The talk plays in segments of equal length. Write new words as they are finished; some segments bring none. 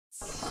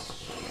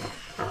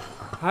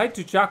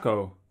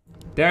Hi2Chaco.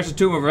 There's a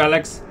tomb of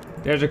relics.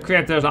 There's a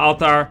crypt, there's an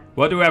altar.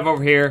 What do we have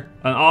over here?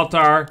 An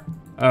altar,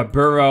 a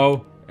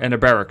burrow, and a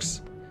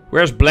barracks.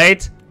 Where's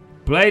Blade?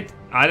 Blade,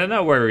 I don't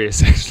know where he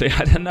is actually.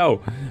 I don't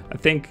know. I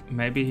think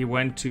maybe he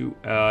went to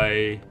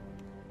a...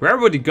 Where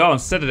would he go on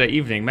Saturday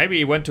evening? Maybe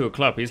he went to a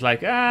club. He's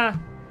like,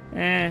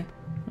 and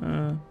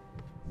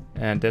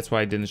that's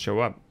why he didn't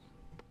show up.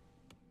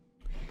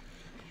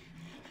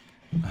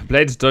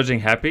 Blade's dodging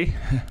Happy.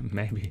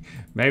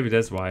 Maybe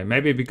that's why.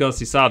 Maybe because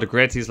he saw the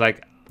grid, he's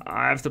like,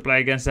 I have to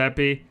play against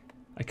Happy.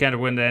 I can't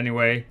win it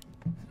anyway.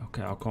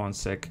 Okay, I'll call on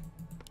sick.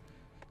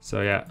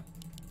 So yeah,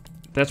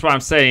 that's why I'm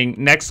saying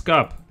next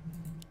cup,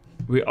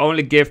 we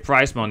only give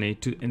prize money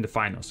to in the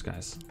finals,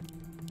 guys.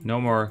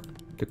 No more.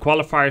 The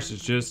qualifiers is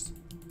just,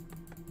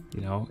 you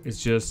know,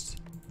 it's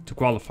just to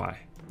qualify.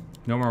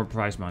 No more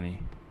prize money.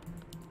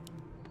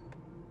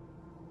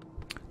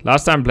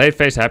 Last time Blade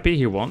faced Happy,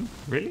 he won.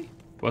 Really?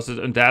 Was it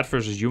Undead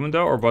versus Human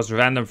though, or was it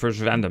random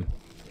versus random?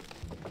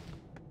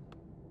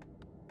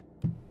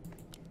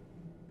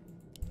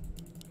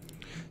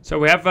 So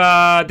we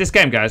have this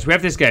game, guys. We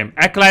have this game.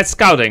 Acolyte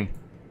Scouting.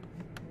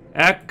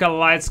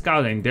 Acolyte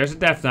Scouting. There's a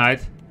Death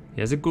Knight.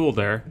 He has a ghoul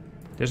there.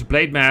 There's a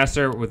Blade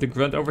Master with the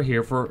grunt over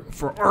here for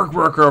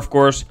OrcWorker, of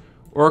course.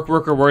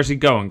 OrcWorker, where's he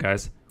going,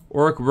 guys?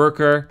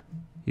 OrcWorker.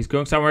 He's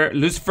going somewhere.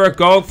 Lucifer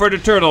going for the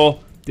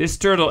turtle. This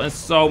turtle is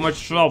so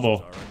much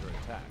trouble.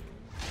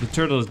 The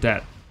turtle is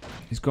dead.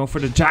 He's going for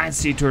the giant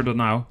sea turtle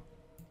now.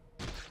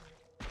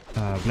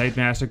 Blade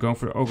Master going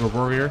for the Ogre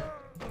Warrior.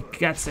 He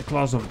gets the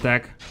claws of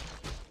attack.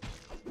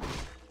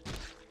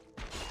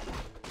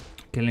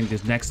 Killing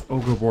this next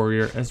Ogre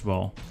Warrior as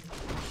well.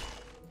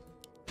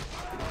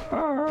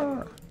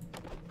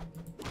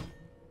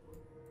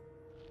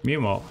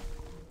 Meanwhile,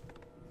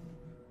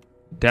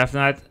 Death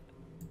Knight,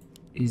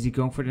 is he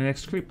going for the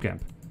next creep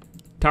camp?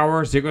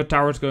 Tower, ziggurat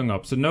tower is going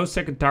up. So no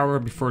second tower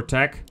before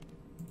attack.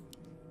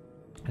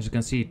 As you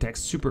can see, he attacks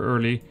super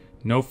early.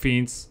 No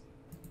fiends.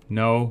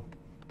 No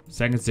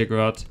second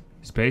ziggurat.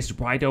 His base is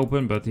wide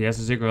open, but he has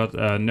a ziggurat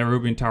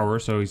Nerubian tower,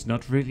 so he's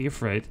not really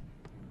afraid.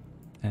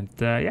 And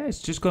yeah, he's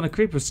just gonna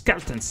creep with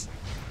skeletons.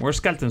 More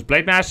skeletons.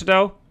 Blade Master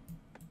though.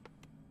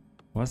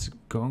 What's he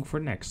going for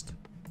next?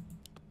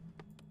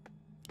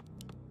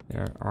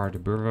 There are the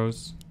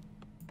burrows.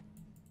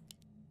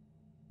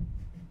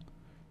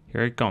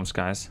 Here it comes,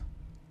 guys.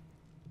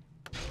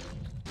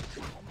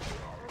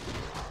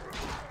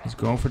 He's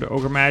going for the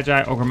Ogre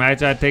Magi. Ogre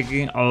Magi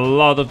taking a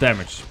lot of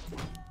damage.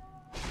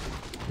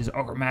 This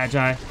Ogre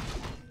Magi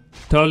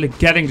totally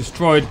getting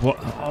destroyed.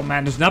 Oh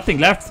man, there's nothing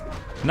left.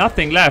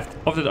 Nothing left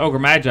of that Ogre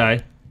Magi.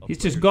 He's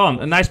just gone.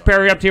 A nice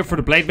parry up here for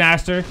the Blade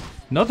Master.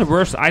 Not the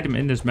worst item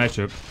in this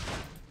matchup.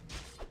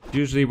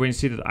 Usually when you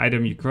see that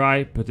item you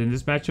cry. But in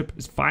this matchup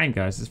it's fine,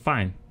 guys. It's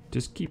fine.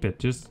 Just keep it.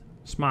 Just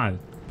smile.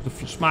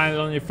 Put a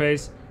smile on your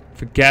face.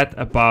 Forget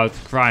about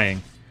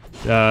crying.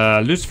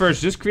 Lucifer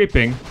is just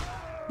creeping.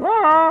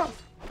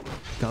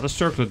 Got a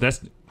circlet.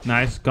 That's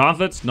nice.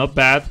 Gauntlets. Not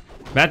bad.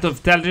 Mantle of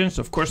Intelligence.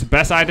 Of course the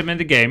best item in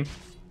the game.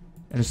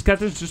 And the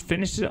skeletons just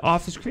finished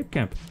off this creep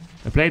camp.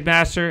 The Blade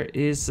Master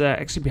is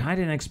actually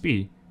behind in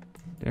XP.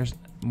 There's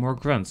more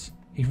grunts.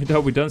 Even though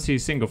we don't see a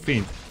single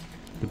fiend.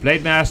 The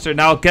Blade Master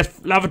now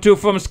gets level 2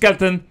 from a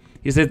skeleton.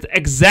 He's at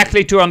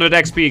exactly 200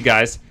 XP,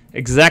 guys.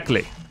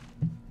 Exactly.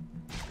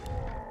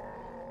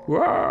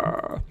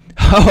 Whoa.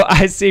 Oh,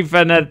 I see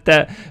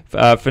fanaticism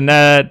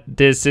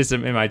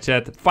in my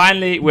chat.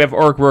 Finally, we have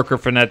OrcWorker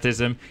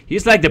fanatism.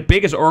 He's like the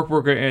biggest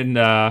OrcWorker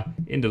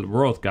in the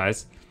world,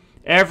 guys.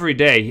 Every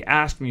day he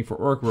asks me for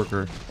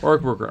OrcWorker,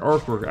 OrcWorker,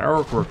 OrcWorker,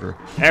 OrcWorker.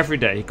 Every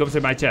day he comes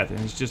in my chat and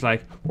he's just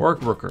like,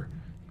 OrcWorker.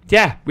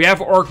 Yeah, we have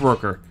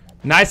OrcWorker.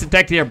 Nice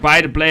attack here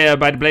by the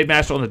Blade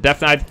Master on the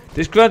Death Knight.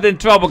 This grunt in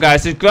trouble,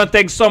 guys. This grunt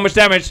takes so much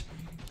damage.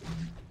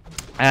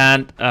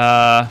 And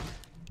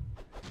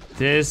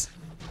this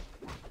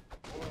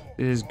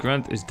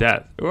grunt is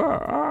dead.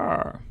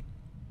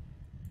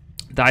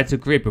 Died to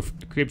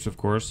creeps, of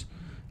course.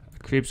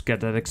 Creeps get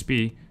that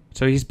XP.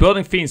 So he's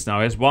building fiends now.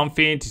 He has one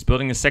fiend. He's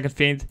building a second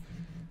fiend.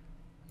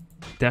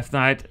 Death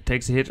Knight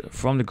takes a hit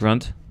from the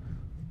grunt.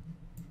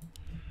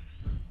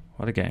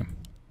 What a game.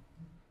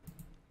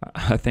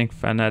 I think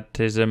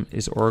fanatism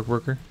is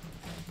OrcWorker.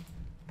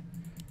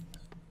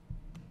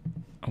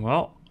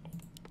 Well,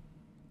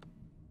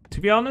 to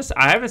be honest,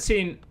 I haven't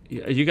seen...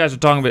 You guys are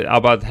talking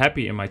about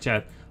Happy in my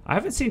chat. I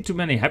haven't seen too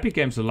many Happy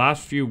games the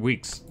last few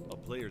weeks.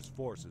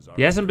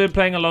 He hasn't been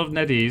playing a lot of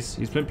NetEase.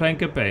 He's been playing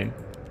campaign.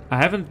 I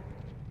haven't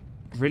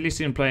really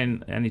seen him play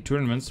in any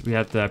tournaments. We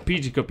had the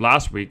PG Cup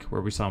last week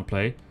where we saw him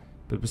play.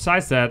 But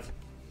besides that,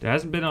 there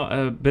hasn't been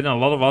a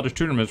lot of other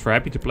tournaments for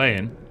Happy to play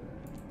in.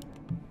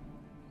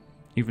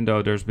 Even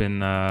though there's been,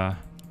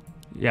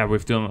 yeah,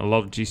 we've done a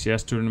lot of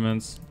GCS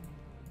tournaments.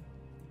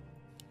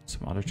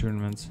 Some other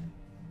tournaments.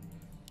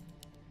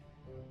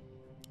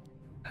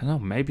 I don't know,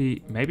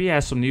 maybe he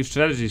has some new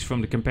strategies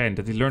from the campaign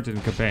that he learned in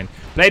the campaign.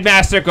 Blade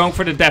Master going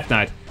for the Death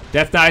Knight.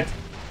 Death Knight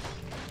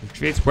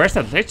retreats. Where's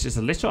that Lich? Is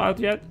the Lich out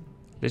yet?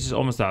 Lich is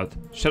almost out.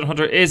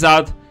 Shadowhunter is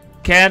out.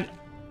 Can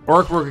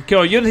OrcWorker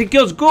kill a unit? He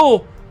kills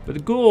Ghoul. But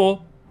the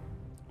ghoul...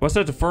 Was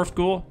that the fourth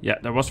ghoul? Yeah,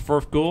 that was the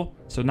fourth ghoul.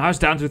 So now it's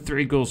down to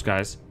 3 ghouls,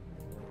 guys.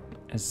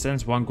 And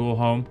sends 1 ghoul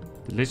home.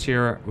 The Lich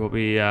here will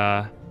be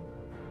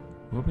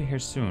here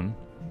soon.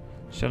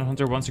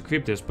 Shadowhunter wants to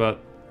creep this, but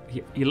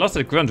he lost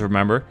the grunt,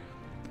 remember?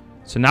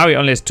 So now he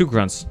only has 2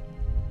 grunts.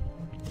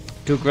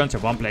 2 grunts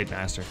and 1 blade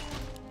master.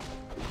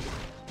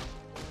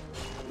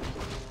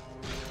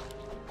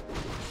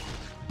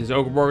 This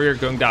ogre warrior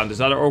going down. This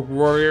other ogre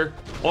warrior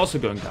also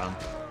going down.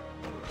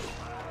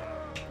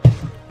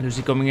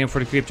 Lucy coming in for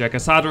the creep check. I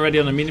saw it already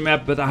on the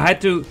minimap, but I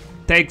had to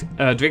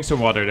drink some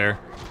water there.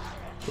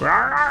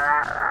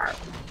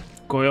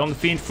 Coil on the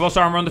Fiend, Frost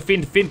Armor on the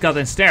Fiend. The Fiend got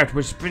ensnared,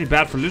 which is pretty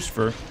bad for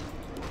Lucifer.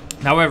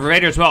 Now we have a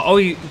Raider as well. Oh,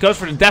 he goes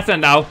for the Death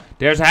End now.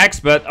 There's a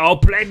Hex, but oh,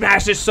 Blade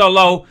Master is so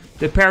low.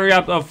 The parry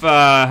up of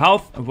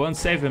health won't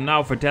save him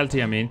now,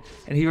 Vitality I mean.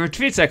 And he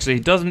retreats actually. He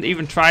doesn't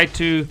even try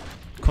to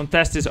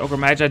contest this Ogre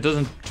Magi.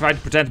 Doesn't try to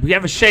pretend. We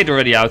have a Shade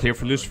already out here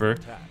for Lucifer.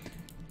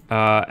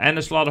 And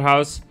a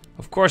Slaughterhouse.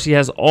 Of course, he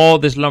has all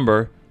this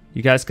lumber.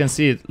 You guys can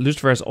see it.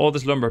 Lucifer has all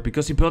this lumber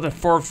because he built a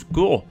 4th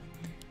ghoul.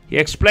 He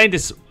explained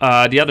this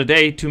the other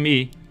day to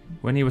me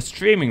when he was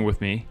streaming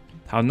with me.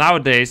 How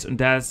nowadays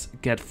Undeads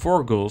get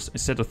 4 ghouls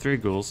instead of 3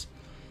 ghouls.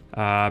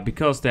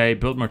 Because they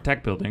build more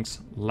tech buildings.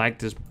 Like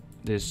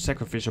this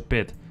sacrificial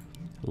pit.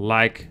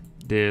 Like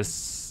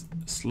this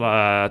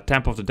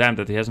Temple of the Damned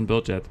that he hasn't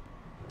built yet.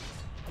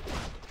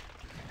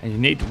 And you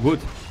need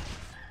wood.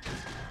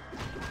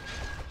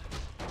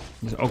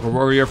 This Ogre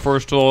Warrior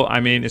Forestall,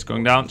 I mean, is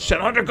going down.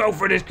 Shadowhunter, go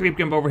for this creep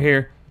camp over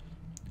here.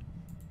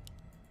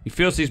 He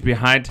feels he's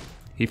behind.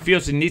 He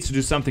feels he needs to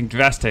do something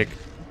drastic.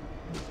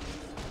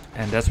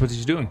 And that's what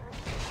he's doing.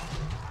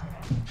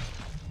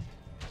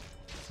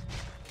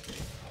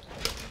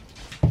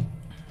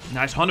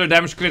 Nice 100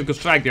 damage critical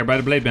strike there by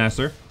the Blade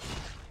Master.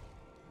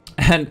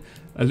 And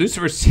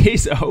Lucifer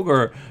sees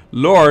Ogre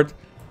Lord.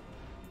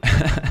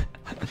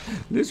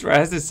 Lucifer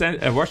has this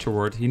Watcher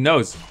Word. He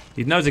knows.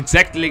 He knows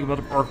exactly what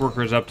the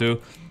OrcWorker is up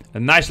to. A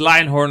nice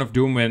Lion Horn of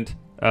Doomwind.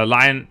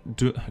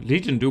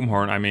 Legion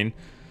Doomhorn, I mean.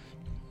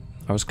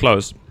 I was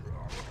close.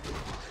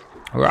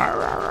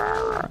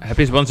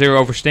 Happy is 1-0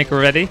 over Snake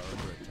already.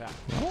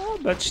 Oh,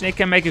 but Snake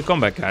can make a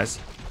comeback, guys.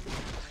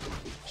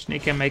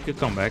 Snake can make a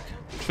comeback.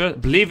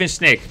 Believe in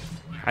Snake.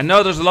 I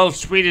know there's a lot of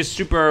Swedish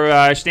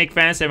super Snake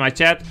fans in my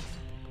chat.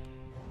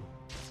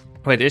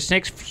 Wait, is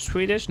Snake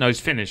Swedish? No, he's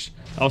Finnish.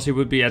 Else he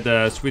would be at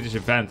the Swedish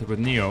event with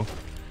Neo.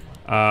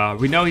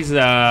 We know he's, you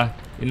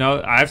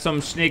know, I have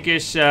some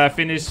Snake-ish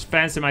Finnish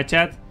fans in my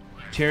chat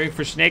cheering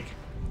for Snake.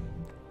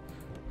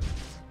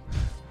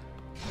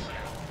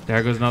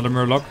 There goes another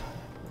Murloc.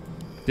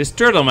 This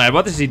turtle, man,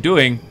 what is he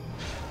doing?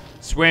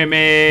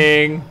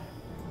 Swimming.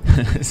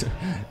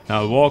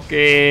 Now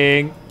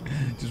walking.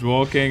 Just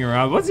walking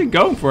around. What's he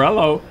going for?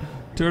 Hello.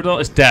 Turtle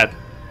is dead.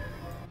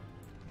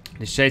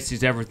 The Shade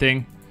sees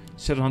everything.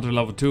 Shadowhunter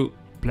level 2.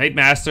 Blade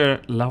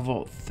Master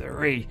level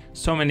 3.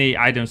 So many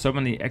items, so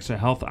many extra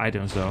health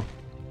items though.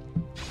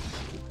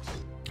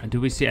 And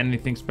do we see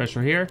anything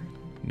special here?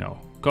 No.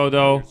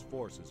 Kodo.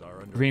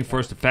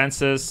 Reinforced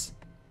defenses.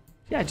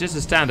 Yeah, just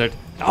a standard.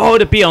 Oh,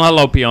 the peon.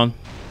 Hello, peon.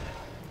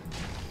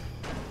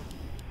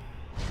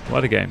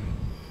 What a game.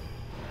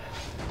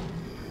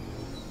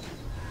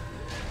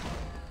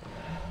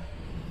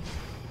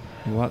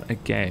 What a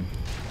game.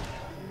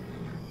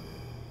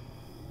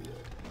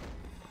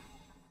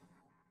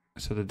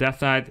 So the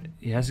Death Knight,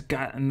 he has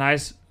got a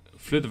nice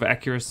flute of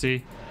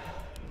accuracy.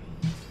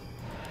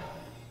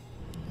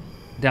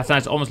 Death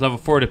Knight's almost level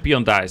 4, the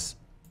peon dies.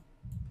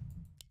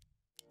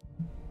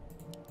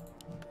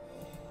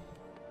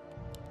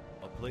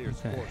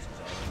 Okay.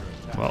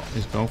 Well,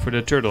 he's going for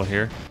the turtle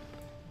here.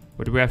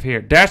 What do we have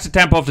here? There's the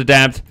Temple of the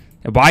Damned.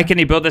 And why can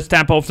he build this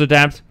Temple of the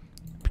Damned?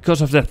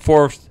 Because of that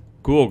 4th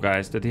ghoul,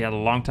 guys, that he had a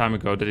long time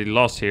ago that he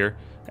lost here.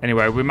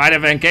 Anyway, we might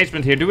have an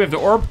engagement here. Do we have the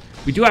orb?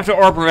 We do have the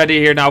orb already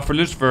here now for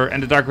Lucifer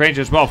and the Dark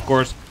Ranger as well, of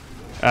course.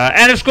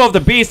 And the Skull of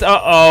the Beast.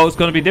 Uh-oh, it's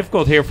going to be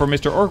difficult here for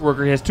Mr.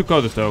 OrcWorker. He has 2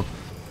 Kodos, though.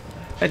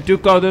 And 2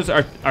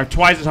 Kodos are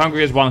twice as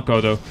hungry as 1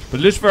 Kodo. But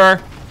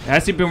Lucifer,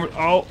 has he been...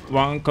 Oh,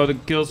 1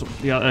 Kodo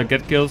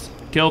kills,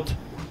 killed.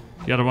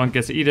 The other one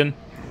gets eaten.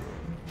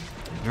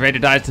 The Raider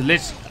dies to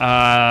Lich.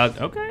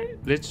 Okay,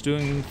 Lich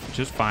doing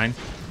just fine.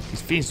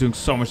 These Fiends doing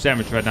so much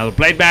damage right now. The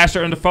Blade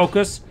Master under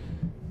focus.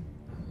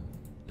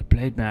 The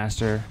Blade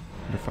Master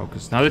under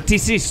focus. Now the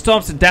TC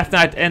stomps the Death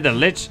Knight and the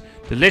Lich.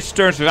 The Lich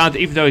turns around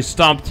even though he's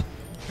stomped.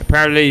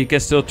 Apparently he can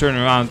still turn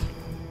around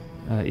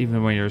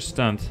even when you're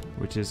stunned,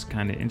 which is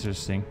kind of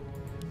interesting.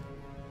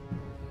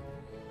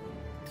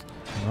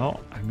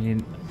 Well, I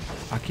mean,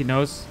 Aki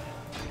knows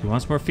he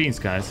wants more Fiends,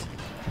 guys.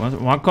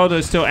 One Kodo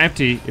is still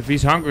empty. If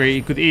he's hungry,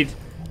 he could eat.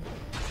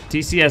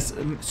 TC has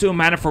soon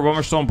mana for one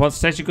more storm. Once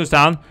statue goes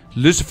down,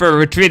 Lucifer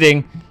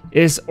retreating.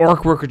 Is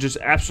OrcWorker just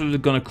absolutely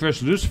gonna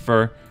crush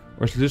Lucifer?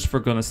 Or is Lucifer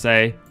gonna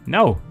say,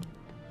 no?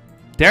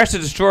 There's the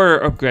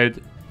Destroyer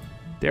upgrade.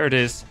 There it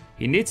is.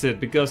 He needs it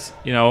because,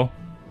 you know,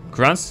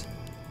 grunts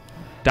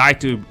die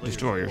to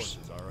destroyers.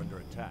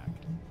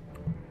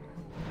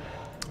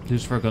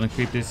 Lucifer gonna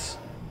creep this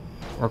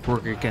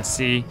OrcWorker, you can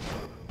see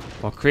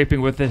while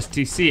creeping with this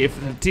TC. If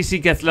the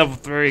TC gets level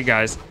 3,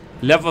 guys,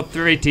 level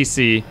 3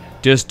 TC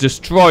just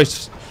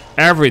destroys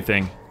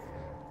everything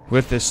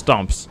with his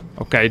stomps.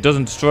 Okay, he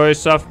doesn't destroy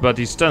stuff, but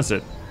he stuns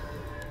it.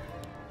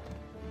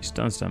 He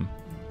stuns them.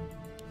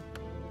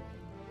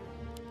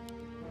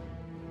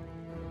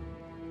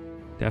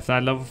 Death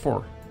Knight level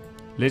 4.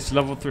 Lich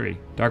level 3.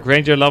 Dark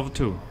Ranger level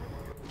 2.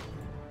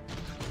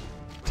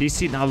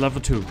 TC now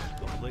level 2.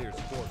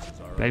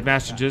 Blade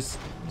Master just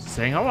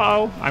saying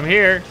hello, I'm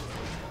here.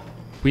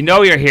 We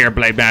know you're here,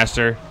 Blade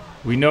Master.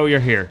 We know you're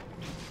here.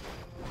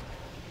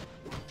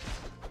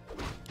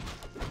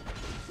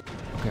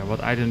 Okay,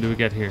 what item do we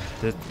get here?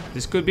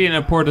 This could be an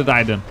important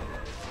item.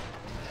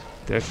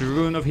 There's the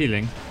Rune of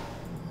Healing.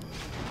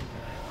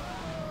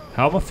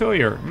 Helm of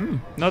Failure.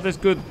 Not as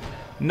good.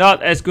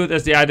 Not as good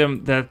as the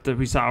item that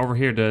we saw over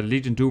here, the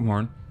Legion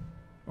Doomhorn.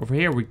 Over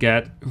here we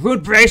get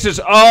Root Bracers.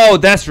 Oh,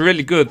 that's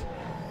really good.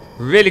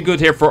 Really good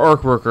here for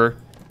OrcWorker.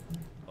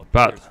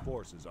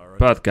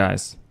 But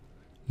guys,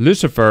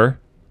 Lucifer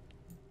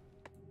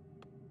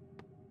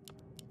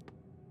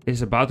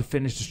is about to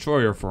finish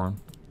Destroyer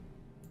form.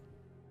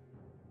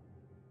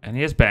 And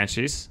he has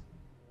Banshees.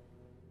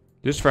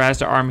 Lucifer has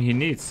the army he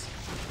needs.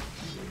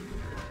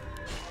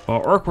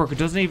 Well, OrcWorker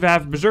doesn't even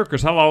have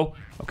Berserkers. Hello.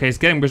 Okay, he's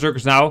getting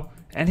Berserkers now.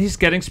 And he's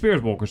getting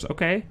Spirit Walkers.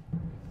 Okay.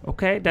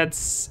 Okay,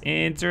 that's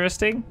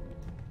interesting.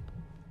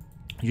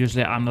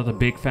 Usually I'm not a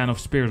big fan of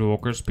Spirit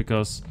Walkers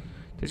because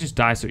they just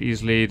die so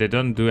easily. They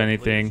don't do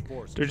anything.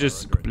 They're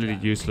just completely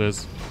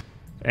useless.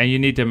 And you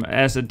need them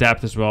as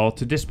Adept as well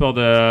to dispel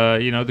the,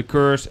 you know, the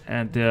curse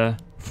and the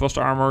frost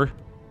armor.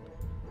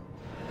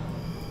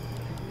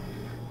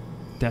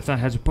 Death Knight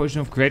has a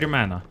potion of greater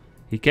mana.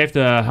 He gave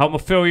the Helm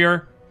of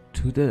Failure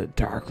to the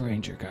Dark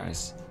Ranger,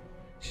 guys.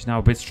 She's now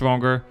a bit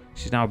stronger.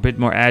 She's now a bit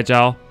more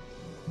agile.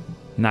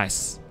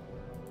 Nice.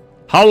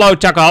 Hello,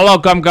 Chaco. Hello,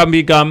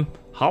 Gum.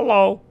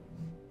 Hello.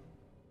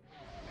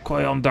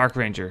 Coil on Dark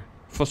Ranger.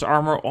 Frost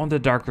armor on the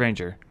Dark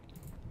Ranger.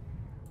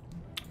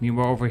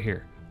 Meanwhile, over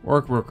here,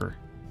 OrcWorker.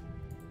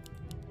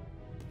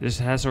 This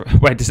has a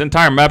wait. This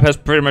entire map has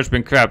pretty much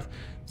been crapped.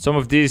 Some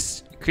of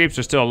these creeps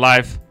are still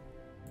alive,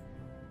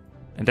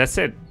 and that's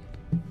it.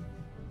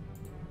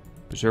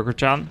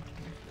 Berserker-chan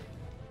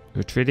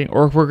retreating.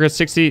 OrcWorker at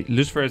 60.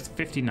 Lucifer at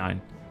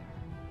 59.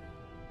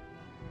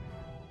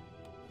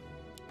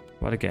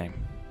 What a game.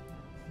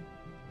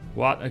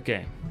 What a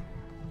game.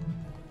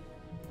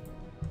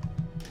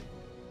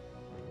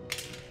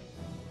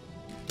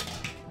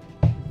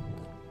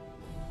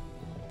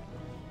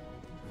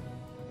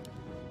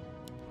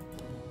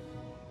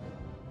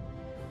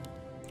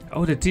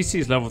 Oh, the TC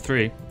is level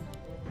 3.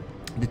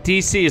 The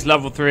TC is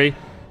level 3.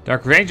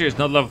 Dark Ranger is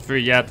not level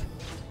 3 yet.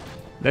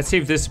 Let's see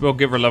if this will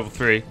give her level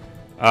 3.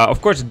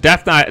 Of course,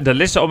 Death Knight, the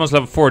list is almost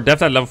level 4.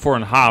 Death Knight level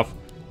 4.5.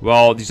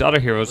 Well, these other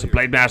heroes, the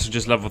Blade Master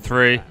just level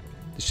 3.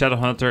 The Shadow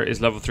Hunter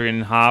is level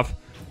 3.5.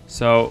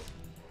 So,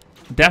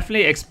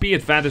 definitely XP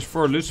advantage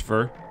for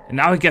Lucifer. And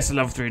now he gets a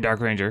level 3 Dark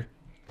Ranger.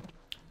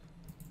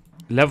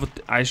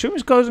 I assume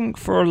he's going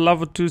for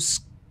level 2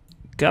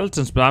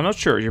 skeletons, but I'm not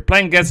sure. You're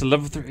playing against a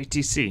level 3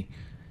 TC.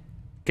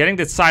 Getting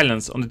that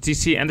silence on the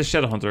TC and the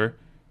Shadow Hunter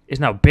is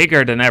now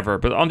bigger than ever.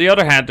 But on the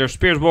other hand, there's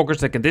Spirit Walkers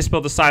that can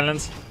dispel the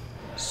silence.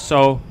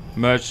 So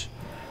much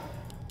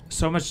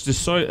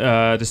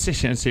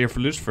decisions here for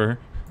Lucifer.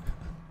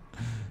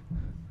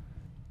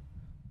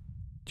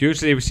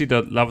 Usually we see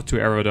the level 2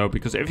 arrow though,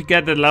 because if you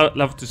get the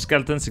level 2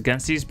 skeletons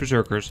against these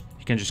berserkers,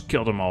 you can just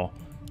kill them all.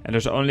 And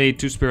there's only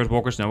 2 Spirit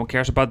Walkers, no one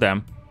cares about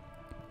them.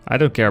 I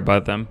don't care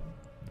about them.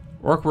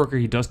 OrcWorker,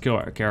 he does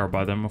care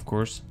about them, of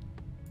course.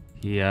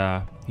 He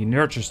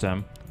nurtures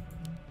them.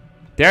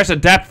 There's a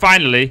Adept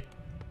finally.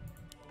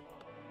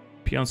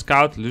 Peon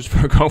Scout,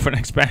 Lucifer go for an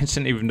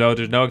expansion, even though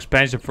there's no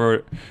expansion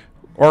for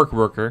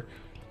OrcWorker.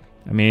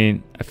 I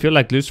mean, I feel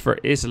like Lucifer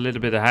is a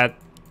little bit ahead.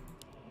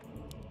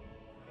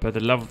 But the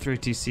level 3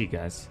 TC,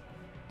 guys.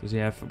 Does he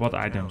have what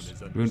items?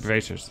 Rune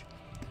Bracers.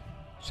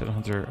 Shadow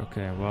Hunter,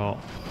 okay, well.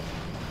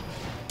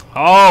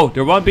 Oh,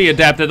 there won't be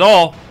Adept at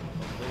all.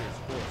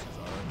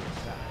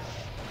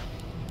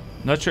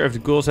 Not sure if the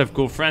ghouls have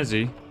Ghoul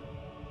Frenzy.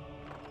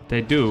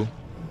 They do.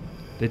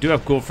 They do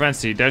have Ghoul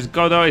Frenzy. There's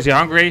Kodo. Is he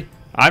hungry?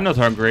 I'm not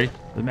hungry.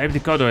 But maybe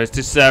the Kodo is.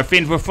 This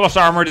Fiend with Frost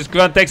Armor. This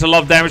Grunt takes a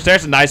lot of damage.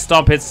 There's a nice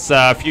stomp. Hits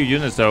a few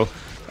units though.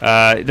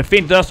 The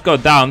Fiend does go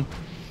down.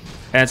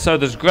 And so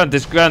does Grunt.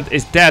 This Grunt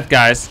is dead,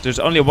 guys. There's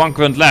only one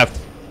Grunt left.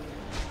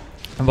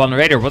 And one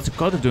Raider. What's the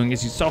Kodo doing?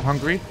 Is he so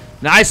hungry?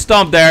 Nice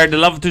stomp there. The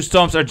level 2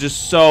 stomps are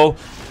just so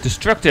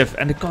destructive.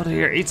 And the Kodo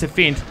here eats a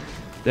Fiend.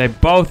 They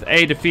both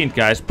ate a Fiend,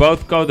 guys.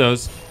 Both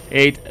Kodos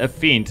ate a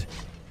Fiend.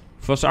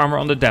 Frost Armor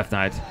on the Death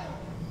Knight.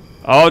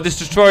 Oh, this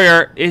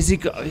Destroyer. Is he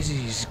going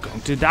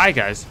to die,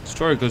 guys?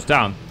 Destroyer goes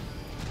down.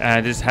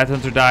 And this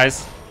Headhunter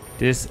dies.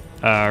 This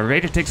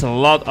Raider takes a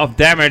lot of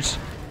damage.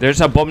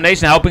 There's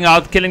Abomination helping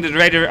out, killing the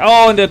Raider.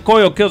 Oh, and the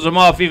Coil kills him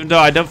off, even though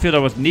I don't feel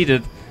that was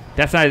needed.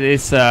 Death Knight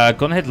is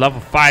gonna hit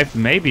level 5,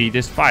 maybe,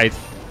 this fight.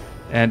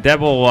 And that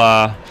will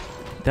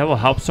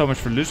help so much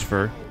for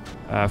Lucifer.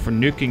 for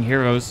nuking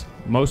heroes,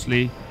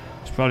 mostly.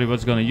 It's probably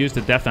what's going to use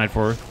the Death Knight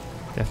for.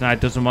 Death Knight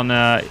doesn't want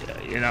to,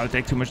 you know,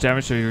 take too much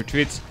damage, so he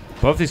retreats.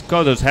 Both these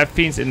Kodos have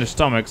fiends in their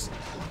stomachs.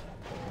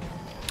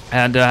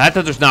 And the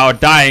Headhunters now are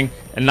dying.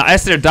 And now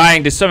as they're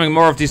dying, they're summoning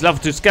more of these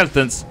level 2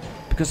 skeletons.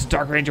 Because the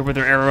Dark Ranger with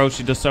her arrows,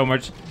 she does so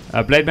much.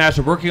 Blade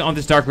Master working on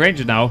this Dark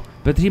Ranger now.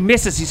 But he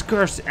misses, he's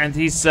cursed, and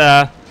he's...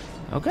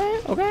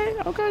 Okay,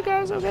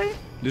 guys, okay.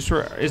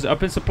 Lucifer is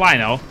up in supply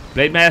now.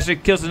 Blade Master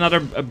kills another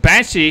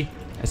Banshee.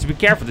 Has to be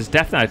careful, this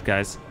Death Knight,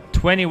 guys.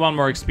 21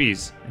 more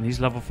XPs, and he's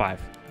level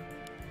 5.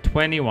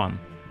 21.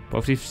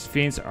 Both these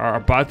fiends are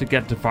about to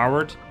get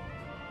devoured.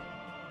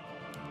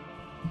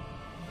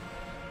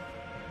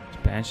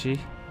 Banshee.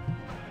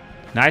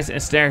 Nice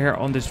snare here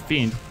on this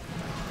fiend.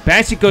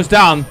 Banshee goes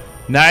down.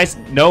 Nice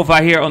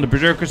Nova here on the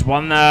Berserkers.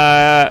 One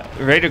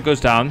Raider goes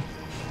down.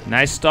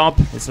 Nice stomp.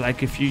 It's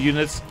like a few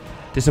units.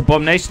 This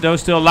Abomination though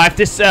is still alive.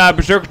 This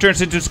Berserker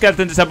turns into a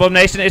skeleton. This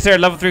Abomination. Is there a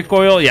level 3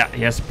 coil? Yeah,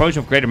 he has a potion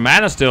of greater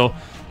mana still.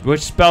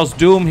 Which spells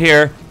doom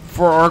here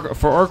for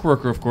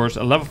OrcWorker, of course.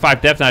 A level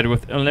 5 Death Knight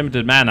with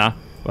unlimited mana.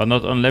 Well,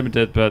 not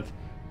unlimited, but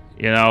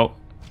you know,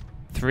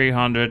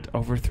 300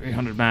 over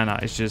 300 mana.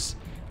 It's just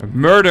a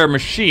murder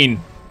machine.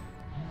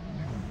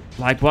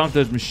 Like one of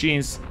those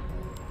machines.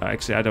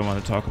 Actually, I don't want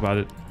to talk about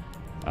it.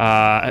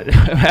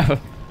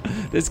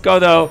 This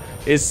Kodo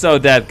is so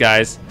dead,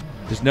 guys.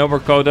 There's no more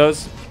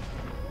Kodos.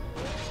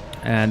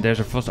 And there's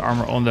a frost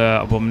armor on the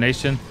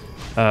Abomination.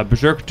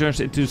 Berserker turns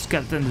into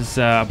skeleton. This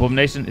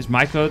Abomination is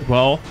my code.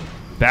 Well,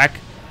 back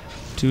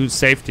to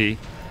safety.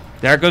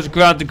 There goes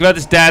Grunt. The Grunt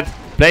is dead.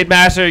 Blade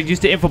Master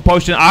used the info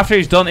potion after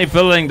he's done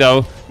infilling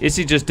though. Is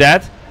he just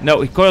dead?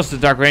 No, he coils the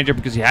Dark Ranger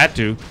because he had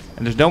to.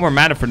 And there's no more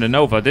mana for the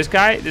Nova. This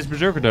guy, this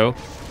Berserker though.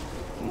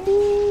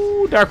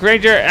 Ooh, Dark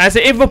Ranger has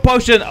an info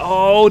potion.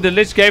 Oh, the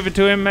Lich gave it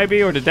to him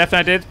maybe, or the Death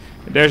Knight did.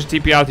 And there's a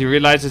TP out. He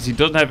realizes he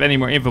doesn't have any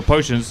more info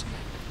potions.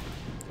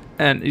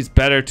 And it's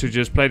better to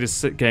just play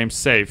this game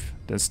safe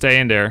than stay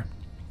in there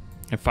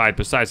and fight.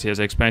 Besides, he has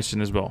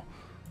expansion as well.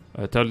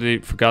 I totally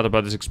forgot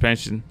about this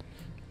expansion.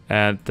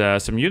 And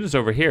some units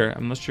over here.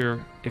 I'm not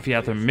sure if he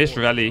had a miss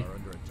rally.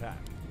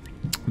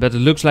 But it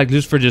looks like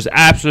Lucifer just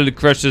absolutely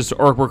crushes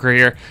OrcWorker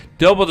here.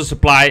 Double the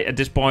supply at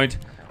this point.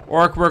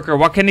 OrcWorker,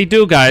 what can he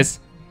do, guys?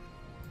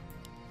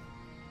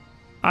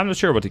 I'm not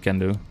sure what he can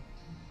do.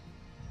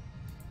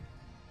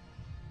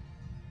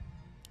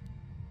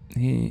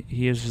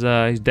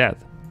 He's dead.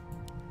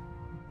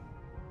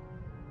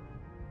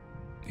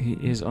 He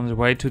is on his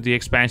way to the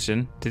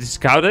expansion. Did he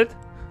scout it?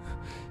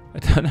 I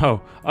don't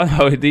know. Oh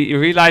no, he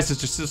realizes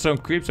there's still some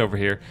creeps over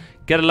here.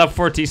 Get a level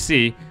 4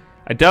 TC.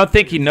 I don't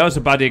think he knows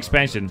about the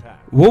expansion.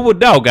 Who would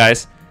know,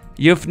 guys?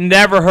 You've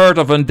never heard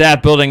of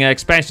Undead building an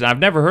expansion. I've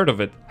never heard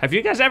of it. Have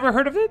you guys ever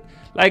heard of it?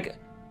 Like,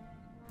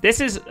 this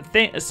is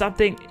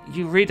something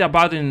you read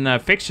about in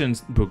fiction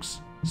books,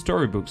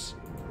 storybooks.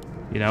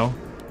 You know,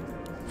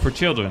 for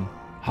children.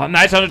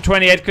 Nice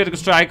 128 critical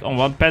strike on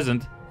one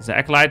peasant. He's an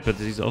acolyte, but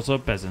he's also a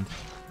peasant.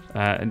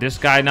 And this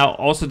guy now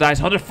also dies.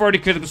 140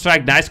 critical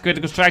strike. Nice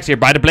critical strikes here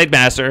by the Blade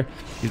Master.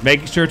 He's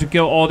making sure to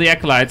kill all the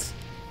acolytes.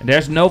 And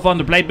there's Nova on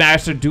the Blade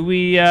Master. Do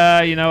we,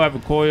 you know, have a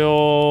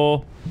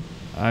coil?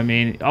 I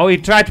mean, oh, he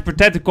tried to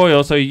protect the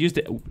coil, so he used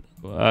it.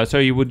 So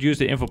he would use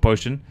the info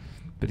potion,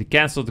 but he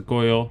canceled the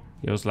coil.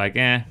 He was like,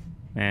 eh.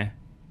 A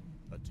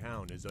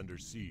town is under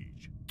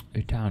siege.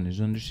 A town is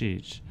under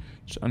siege.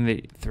 There's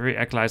only 3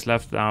 acolytes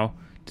left now.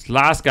 This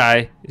last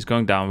guy is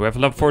going down. We have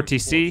level 4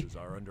 TC.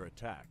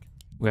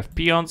 We have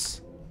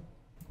peons.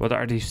 What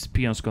are these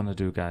peons gonna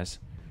do, guys?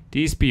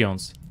 These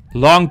peons.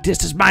 Long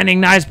distance mining.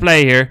 Nice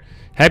play here.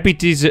 Happy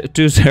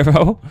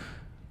 2-0.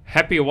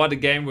 Happy won the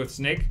game with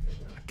Snick.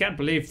 I can't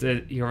believe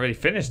that he already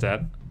finished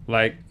that.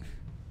 Like,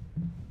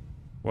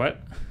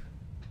 what?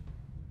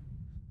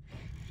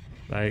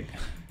 Like,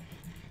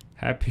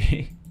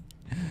 happy.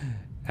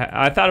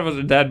 I thought it was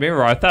Undead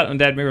Mirror. I thought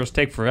Undead Mirrors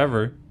take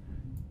forever.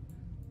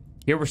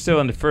 Here we're still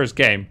in the first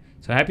game.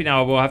 So happy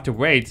now we'll have to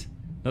wait.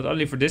 Not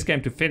only for this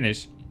game to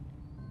finish.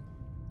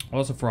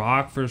 Also for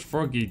Hawk vs.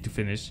 Froggy to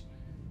finish.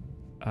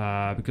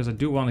 Because I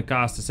do want to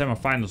cast the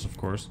semifinals, of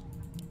course.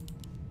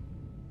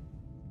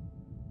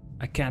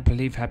 I can't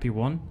believe Happy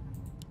won.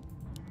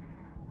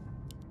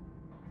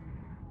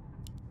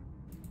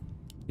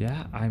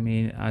 Yeah, I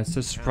mean, it's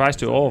a surprise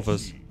to all of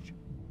us.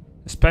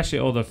 Especially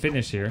all the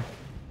Finnish here.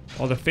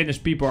 All the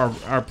Finnish people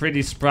are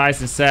pretty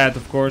surprised and sad,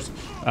 of course.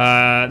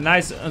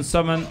 Nice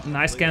unsummon,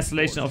 nice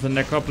cancellation of the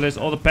Necropolis.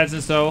 All the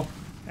peasants though,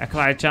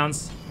 Acolyte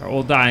chance, are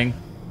all dying.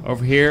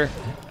 Over here,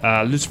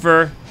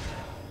 Lucifer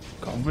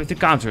going with the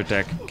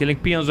counterattack. Killing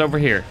peons over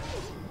here.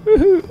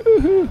 Woohoo,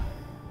 woohoo.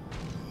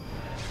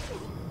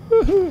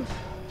 Woohoo.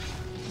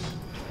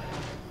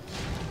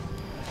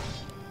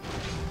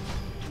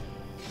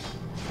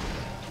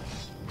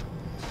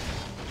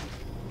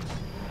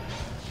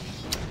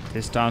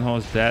 This town hall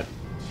is dead.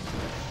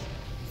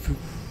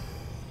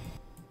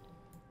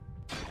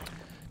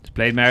 The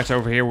Blade Master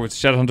over here with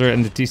Shadowhunter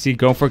and the TC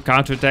going for a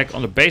counterattack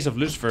on the base of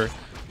Lucifer.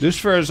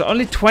 Lucifer is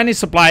only 20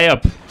 supply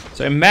up. So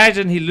So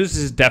imagine he loses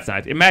his Death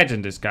Knight.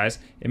 Imagine this, guys.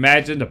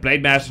 Imagine the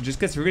Blade Master just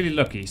gets really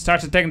lucky. He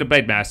starts attacking the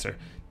Blade Master.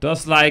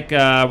 Does like,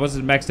 what's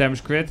his max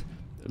damage crit?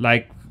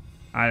 Like,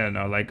 I don't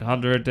know, like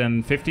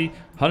 150?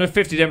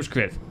 150 damage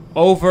crit.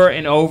 Over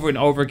and over and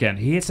over again.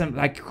 He hits him,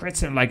 like,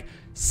 crits him like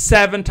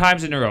 7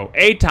 times in a row.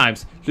 8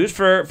 times.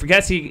 Lucifer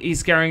forgets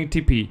he's carrying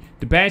TP.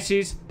 The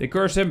Banshees, they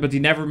curse him, but he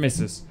never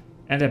misses.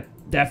 And the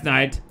Death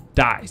Knight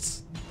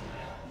dies.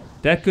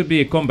 That could be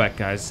a comeback,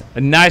 guys.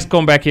 A nice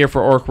comeback here for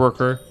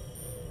OrcWorker.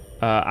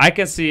 I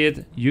can see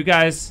it. You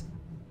guys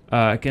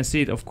can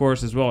see it, of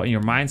course, as well in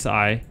your mind's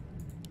eye.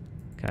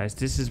 Guys,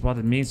 this is what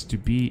it means to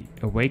be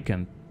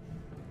awakened.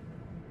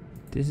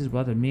 This is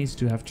what it means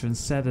to have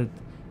transcended,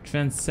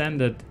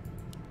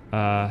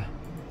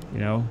 you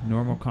know,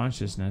 normal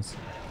consciousness.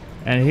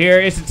 And here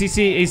is the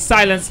TC. He's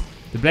silenced.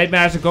 The Blade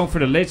Master going for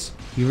the Lich.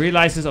 He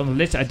realizes on the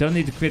Lich, I don't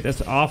need to crit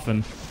as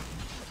often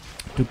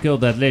to kill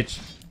that Lich.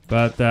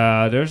 But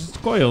there's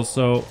coils,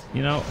 so,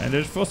 you know, and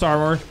there's Frost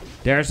Armor.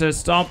 There's a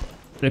Stomp.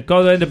 The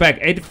Kodo in the back.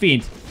 Ate the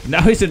Fiend.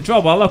 Now he's in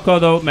trouble. Hello,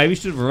 Kodo. Maybe he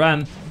should have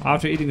run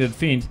after eating the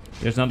Fiend.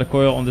 There's another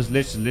coil on this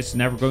Lich. The Lich is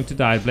never going to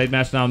die. Blade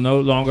Master now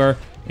no longer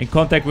in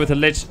contact with the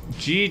Lich.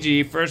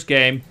 GG. First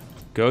game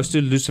goes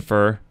to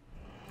Lucifer.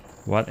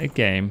 What a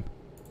game.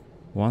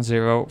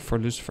 1-0 for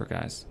Lucifer,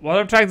 guys. What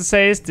I'm trying to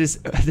say is this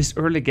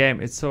early game,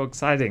 it's so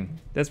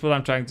exciting. That's what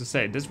I'm trying to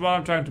say. That's what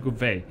I'm trying to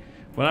convey.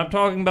 When I'm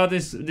talking about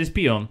this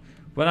peon,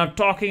 when I'm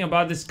talking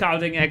about this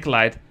scouting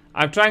acolyte,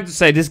 I'm trying to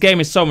say this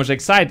game is so much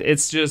exciting.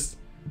 It's just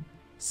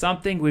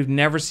something we've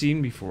never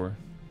seen before.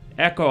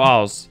 Echo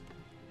Owls.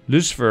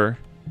 Lucifer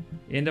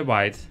in the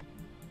white.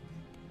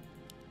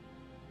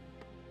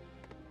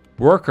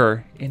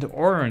 Worker in the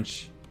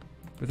orange.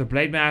 With a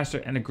Blade Master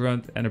and a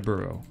Grunt and a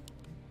Burrow.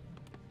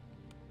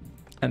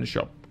 And a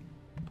shop.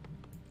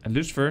 And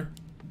Lucifer.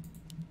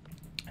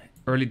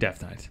 Early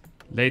Death Knight.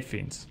 Late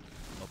Fiends.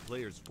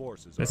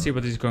 Let's see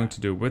what he's going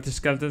to do. With the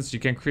skeletons, you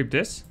can creep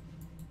this.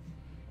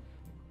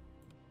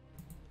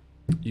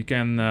 You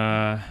can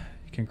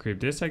creep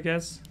this, I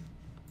guess.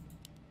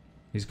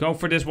 He's going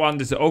for this one.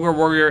 This is the Ogre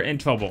Warrior in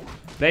trouble.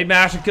 Blade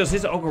Master kills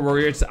his Ogre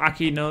Warrior. It's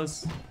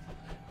Akinos.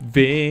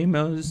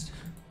 Vemos.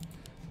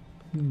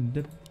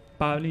 The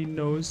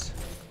Paulinos.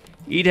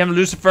 Eat him,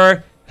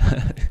 Lucifer.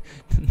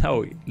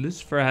 No,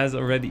 Lucifer has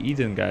already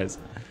eaten, guys.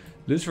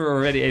 Lucifer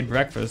already ate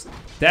breakfast.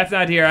 Death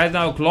Knight here has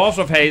now Gloves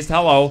of Haste.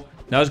 Hello.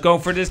 Now he's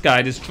going for this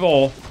guy, this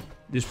troll.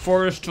 This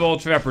forest troll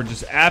trapper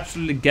just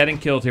absolutely getting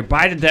killed here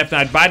by the Death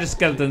Knight, by the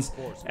skeletons.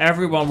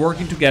 Everyone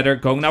working together.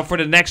 Going now for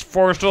the next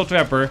forest troll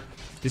trapper.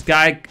 This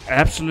guy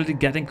absolutely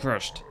getting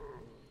crushed.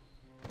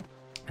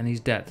 And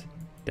he's dead.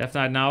 Death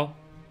Knight now,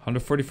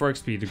 144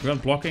 XP. The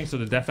grunt blocking, so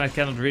the Death Knight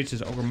cannot reach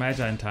his Ogre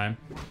Magi in time.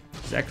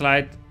 His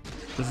acolyte,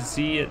 does he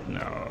see it?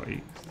 No,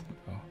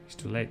 he's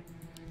too late.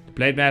 The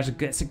Blade Master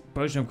gets a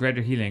potion of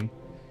greater healing.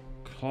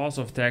 Claws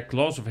of Attack,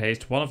 Claws of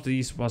Haste. One of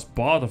these was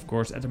bought, of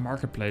course, at the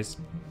marketplace.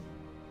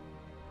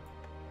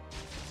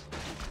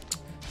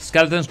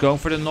 Skeletons going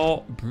for the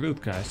Null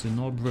Brute, guys. The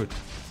Null Brute.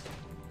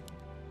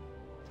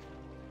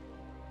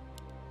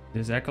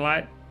 This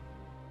acolyte.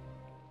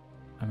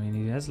 I mean,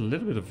 he has a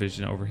little bit of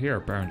vision over here,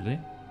 apparently.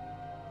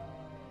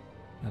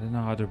 I don't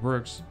know how that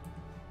works.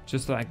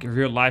 Just like in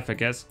real life, I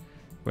guess.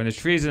 When the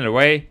tree's in the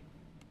way,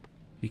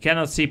 you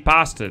cannot see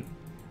past it.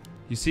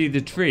 You see the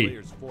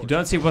tree. You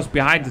don't see what's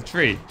behind the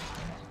tree.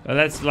 So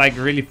that's like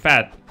really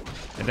fat.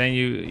 And then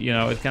you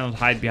know, it cannot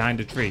hide behind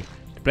the tree.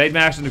 The Blade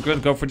Master and the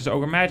Grunt go for this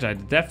Ogre Magi.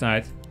 The Death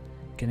Knight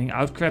getting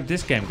outcrapped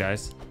this game,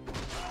 guys.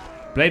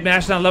 Blade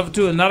Master on level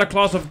 2. Another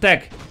Claws of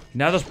Attack.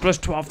 Now does plus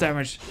 12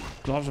 damage.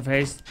 Gloves of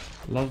Haste.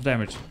 A lot of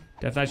damage.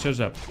 Death Knight shows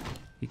up.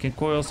 He can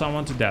coil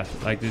someone to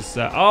death. Like this.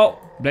 Oh!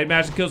 Blade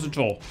Master kills the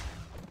troll.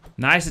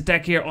 Nice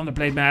attack here on the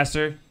Blade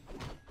Master.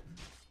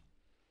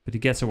 But he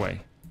gets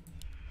away.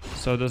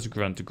 So does the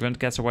Grunt. The Grunt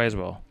gets away as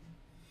well.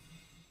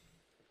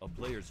 A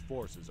player's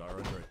forces are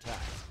under attack.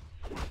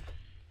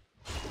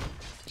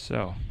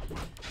 So,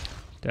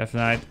 Death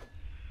Knight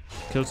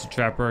kills the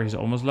Trapper. He's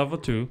almost level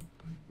 2.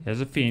 He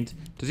has a Fiend.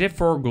 Does he have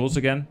 4 ghouls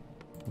again?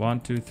 1,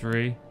 2,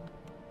 3.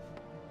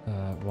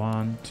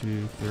 1,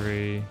 2,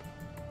 3.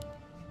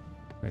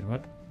 Wait,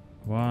 what?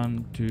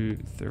 1, 2,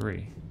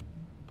 3.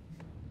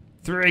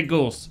 3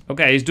 ghouls.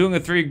 Okay, he's doing a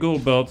 3 ghoul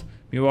build.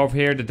 Meanwhile, over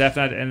here, the Death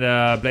Knight and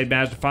the Blade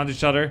Master found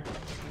each other.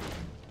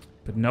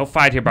 But no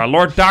fight here by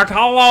Lord Dark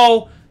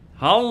Hollow.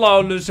 Hello,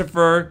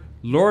 Lucifer.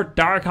 Lord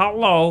Dark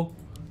Hollow.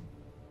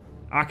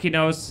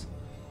 Akinos.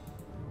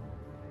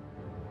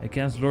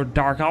 Against Lord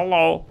Dark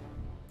Hollow.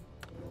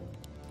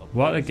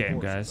 What a game,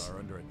 guys.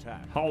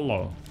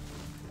 Hollow.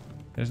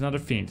 There's another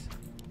Fiend.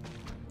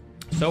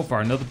 So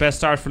far, not the best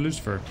start for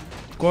Lucifer.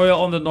 Coil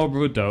on the Null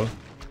Brute, though.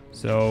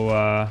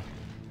 So,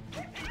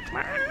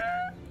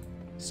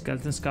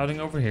 Skeleton scouting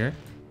over here.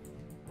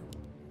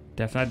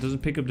 Death Knight doesn't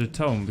pick up the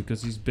tome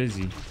because he's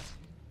busy.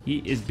 He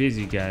is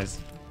busy, guys.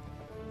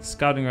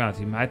 Scouting around.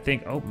 He might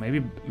think, oh, maybe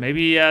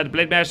the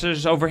Blade Master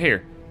is over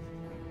here.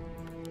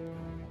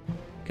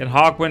 Can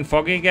Hawk win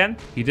Foggy again?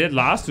 He did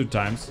last 2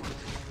 times.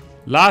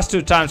 Last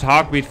 2 times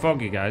Hawk beat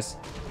Foggy, guys.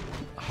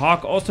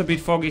 Hawk also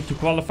beat Foggy to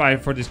qualify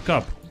for this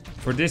cup.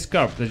 For this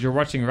cup that you're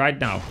watching right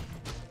now.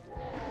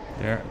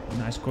 There,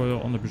 nice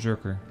coil on the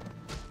Berserker.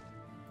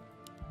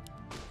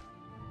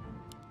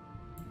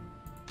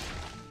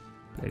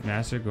 Blade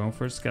Master going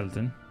for a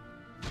skeleton.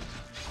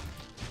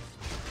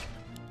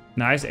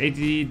 Nice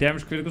 80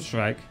 damage critical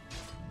strike.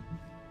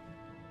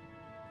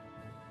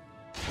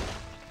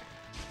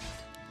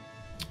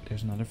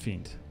 There's another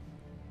fiend.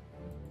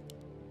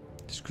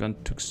 This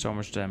grunt took so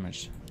much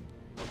damage.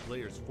 The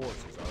player's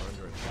forces are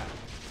under attack.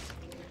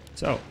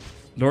 So,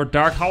 Lord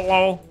Dark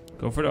Hollow.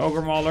 Go for the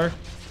Ogre Mauler.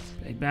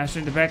 Blade Master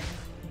in the back.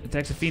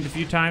 Attacks the fiend a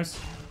few times.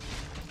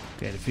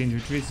 Okay, the fiend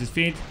retreats this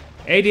fiend.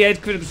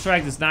 88 critical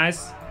strike, that's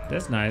nice.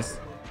 That's nice.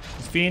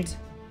 This fiend.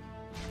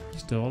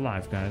 Still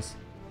alive, guys.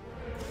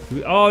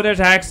 Oh, there's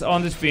hacks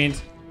on this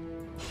fiend.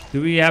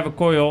 Do we have a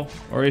coil?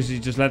 Or is he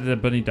just letting the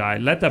bunny die?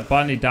 Let the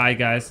bunny die,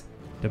 guys.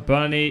 The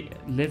bunny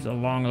lived a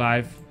long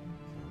life.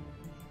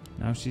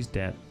 Now she's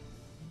dead.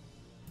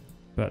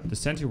 But the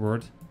Sentry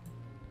Ward.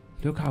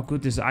 Look how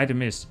good this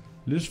item is.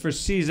 Lucifer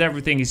sees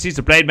everything. He sees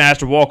the Blade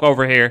Master walk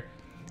over here.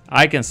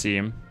 I can see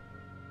him.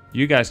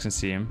 You guys can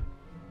see him.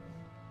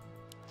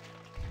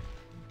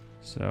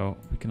 So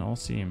we can all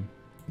see him.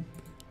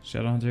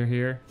 Shadowhunter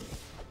here.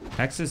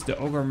 Hexes the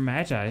Ogre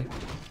Magi.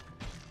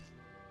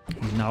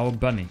 He's now a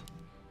bunny.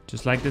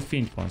 Just like the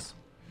fiend was.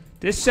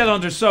 This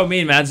Shadowhunter's so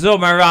mean, man.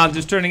 Zoom around,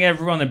 just turning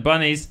everyone into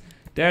bunnies.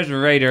 There's a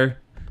Raider.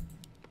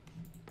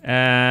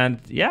 And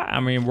yeah, I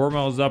mean,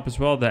 Wormhole is up as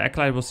well. The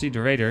Acolyte will see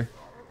the Raider.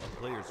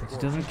 But he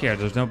doesn't care.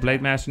 There's no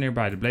Blade Master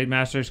nearby. The Blade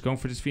Master is going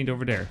for this fiend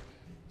over there.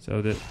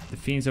 So the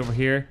fiends over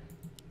here,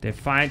 they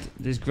find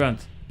this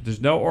grunt. But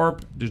there's no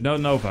orb. There's no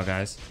Nova,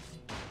 guys.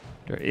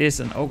 There is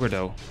an Ogre,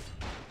 though.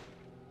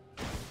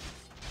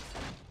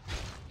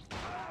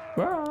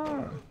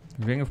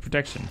 Ring of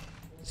Protection.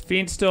 This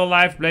fiend's still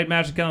alive. Blade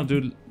Master cannot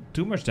do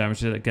too much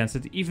damage against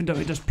it, even though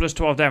he does plus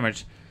 12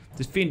 damage.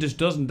 This fiend just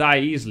doesn't die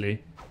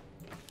easily.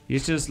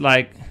 He's just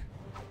like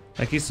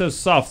he's so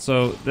soft,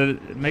 so that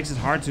it makes it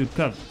hard to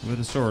cut with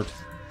a sword.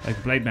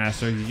 Like Blade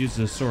Master, he uses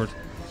a sword.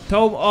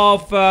 Tome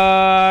of,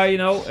 you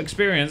know,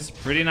 experience.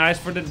 Pretty nice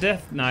for the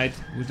Death Knight,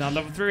 who's now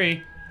level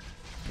 3.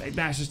 Blade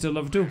Master still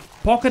level 2.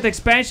 Pocket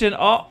expansion.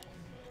 Oh,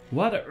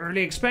 what an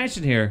early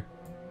expansion here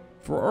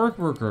for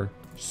OrcWorker.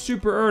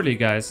 Super early,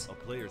 guys.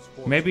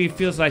 Maybe he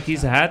feels like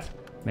he's ahead.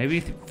 Maybe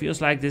he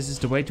feels like this is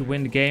the way to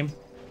win the game.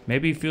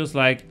 Maybe he feels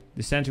like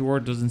the Sentry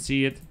Ward doesn't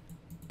see it,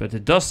 but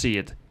it does see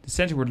it. The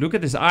Sentry Ward, look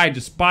at this eye,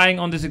 just spying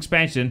on this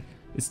expansion.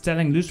 It's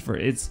telling Lucifer.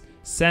 It's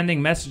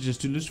sending messages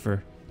to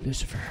Lucifer.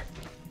 Lucifer,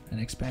 an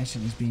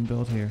expansion is being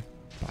built here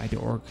by the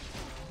Orc.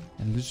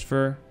 And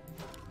Lucifer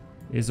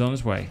is on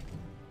his way.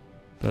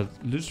 But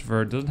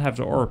Lucifer doesn't have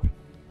the orb.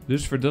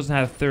 Lucifer doesn't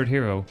have a third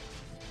hero.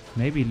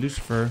 Maybe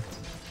Lucifer...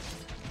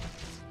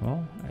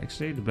 Well,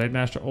 actually, the Blade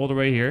Master all the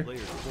way here.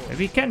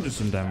 Maybe he can do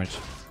some damage.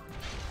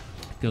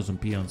 Kill some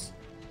peons.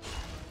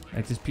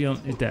 Like this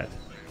peon is dead.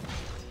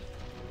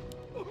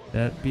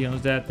 That peon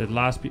is dead. That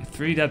last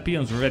 3 dead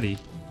peons already.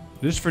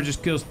 Lucifer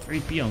just kills 3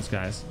 peons,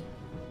 guys.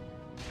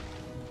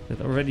 That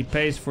already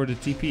pays for the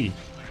TP.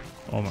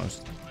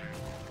 Almost.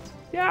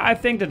 Yeah, I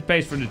think that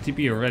pays for the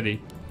TP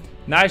already.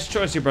 Nice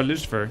choice here by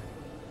Lucifer.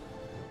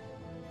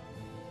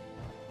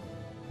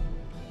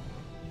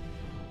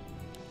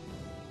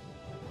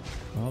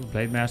 Well,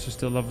 Blade Master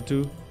still level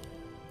 2.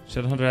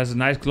 Shadowhunter has a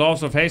nice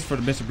gloves of haste for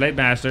the Mr. Blade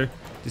Master.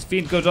 This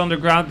fiend goes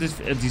underground.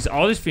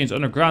 All these fiends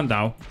underground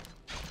now.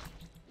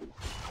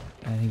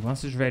 And he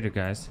wants his Raider,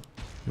 guys.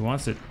 He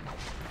wants it.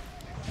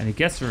 And he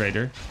gets the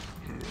Raider.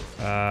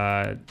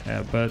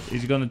 But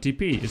is he gonna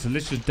TP? Is the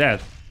Lich just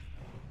dead?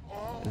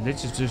 The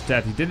Lich is just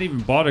dead. He didn't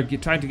even bother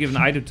trying to give an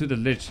item to the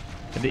Lich.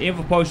 And the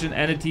Info Potion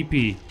and a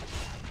TP.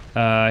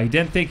 He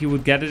didn't think he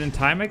would get it in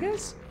time, I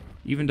guess.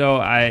 Even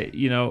though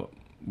you know,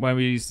 what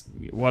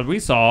we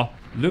saw,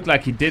 looked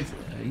like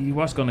he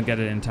was gonna get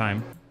it in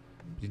time.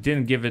 He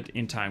didn't give it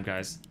in time,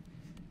 guys.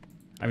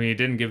 I mean, he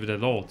didn't give it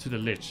at all to the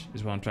Lich,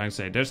 is what I'm trying to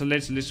say. There's a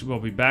Lich. The Lich will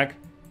be back.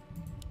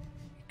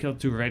 He killed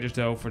 2 Raiders,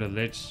 though, for the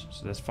Lich,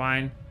 so that's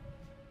fine.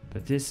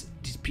 But these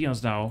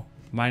peons now,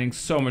 mining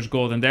so much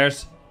gold. And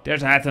there's a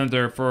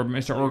Headhunter for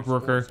Mr.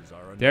 OrcWorker.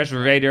 There's a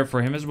Raider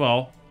for him as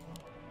well.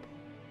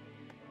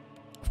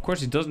 Of course,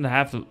 he doesn't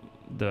have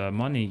the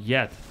money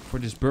yet for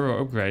this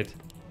burrow upgrade.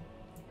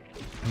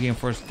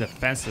 Reinforced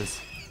defenses.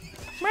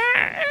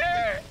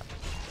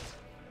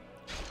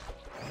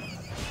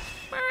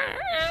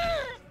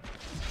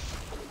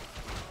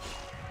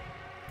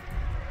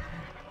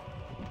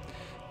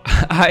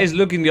 Eye is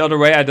looking the other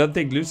way. I don't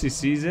think Lucy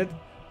sees it.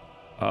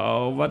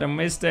 Oh, what a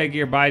mistake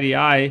here by the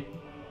eye.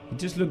 He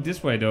just looked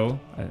this way, though.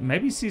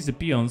 Maybe he sees the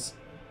peons.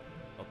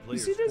 You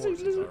see this?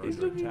 He's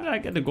looking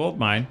like at the gold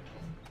mine.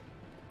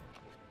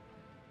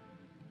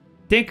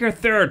 Tinker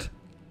third.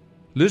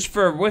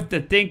 Lucifer with the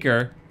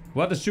Tinker.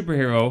 What a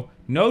superhero.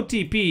 No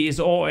TP is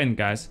all in,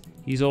 guys.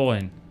 He's all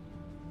in.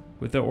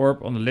 With the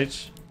orb on the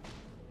Lich.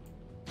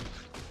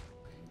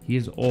 He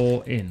is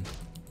all in.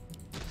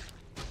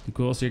 The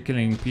ghouls here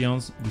killing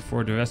peons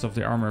before the rest of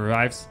the armor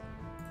arrives.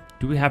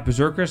 Do we have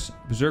berserkers?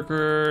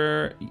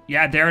 Berserker.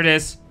 Yeah, there it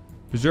is.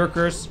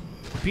 Berserkers.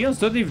 The peons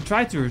don't even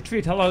try to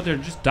retreat. Hello, they're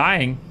just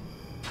dying.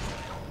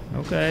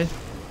 Okay.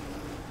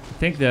 I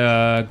think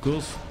the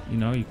ghouls, you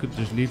know, you could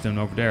just leave them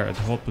over there at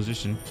the hold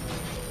position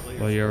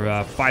while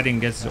you're fighting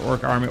against the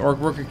orc army.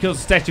 OrcWorker kills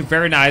the statue.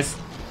 Very nice.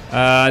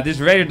 This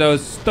raider though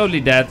is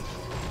totally dead.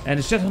 And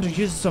the Shed Hunter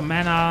uses some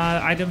mana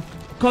item.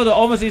 Kodo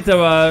almost eats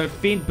a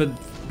fiend, but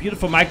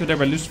beautiful micro there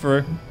by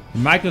Lucifer.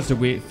 Micro's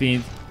the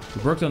fiend.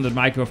 We worked on the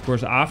micro, of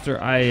course,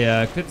 after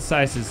I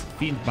criticized his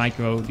fiend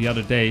micro the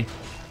other day.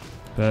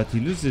 But he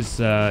loses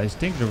his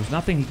Tinker. There was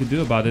nothing he could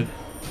do about it.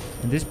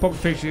 And this pocket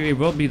victory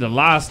will be the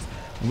last.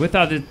 And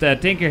without it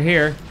Tinker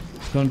here,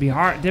 it's going to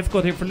be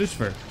difficult here for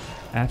Lucifer.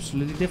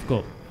 Absolutely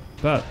difficult.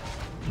 But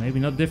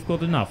maybe not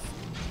difficult enough.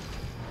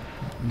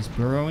 These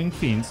burrowing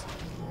fiends.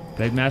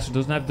 Blade Master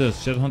doesn't have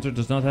dust. Shadow Hunter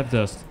does not have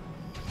dust.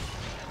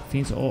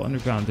 Fiends all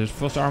underground. There's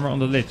Frost Armor on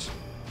the Lich.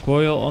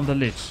 Coil on the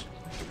Lich.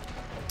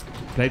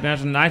 Blade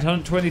Master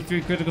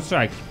 923 critical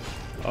strike.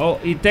 Oh,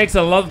 he takes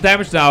a lot of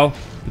damage now.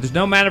 But there's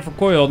no mana for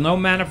Coil. No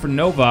mana for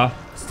Nova.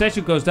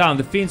 Statue goes down.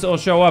 The Fiends all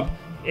show up.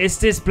 Is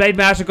this Blade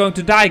Master going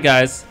to die,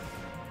 guys?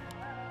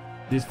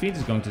 This Fiend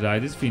is going to die.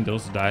 This Fiend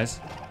also dies.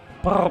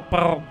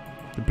 The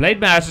Blade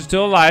Master is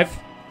still alive.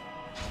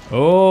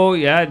 Oh,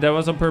 yeah, that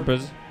was on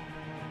purpose.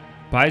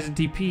 Buys a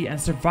TP and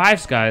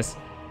survives, guys.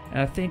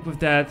 And I think with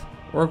that,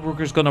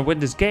 OrcWorker is gonna win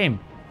this game.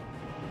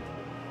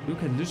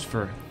 Look at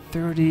Lucifer.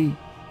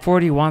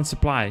 41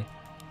 supply.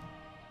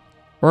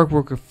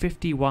 OrcWorker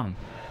 51.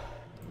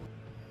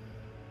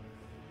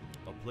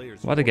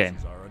 What a game.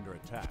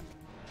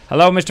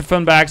 Hello, Mr.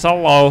 Funbags.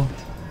 Hello.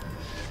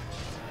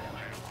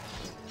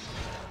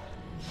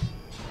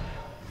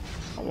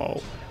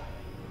 Hello.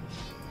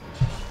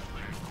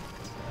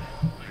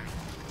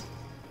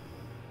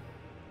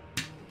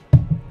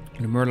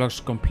 The Murloc's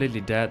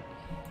completely dead.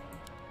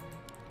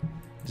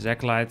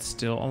 Zacklight's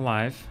still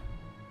alive.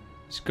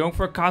 He's going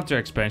for a counter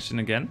expansion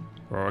again.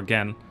 Or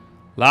again.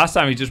 Last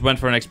time he just went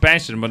for an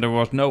expansion, but there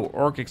was no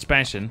orc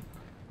expansion.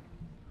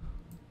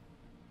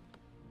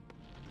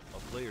 A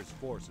player's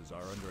forces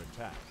are under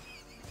attack.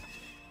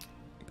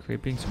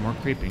 Creeping, some more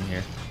creeping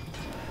here.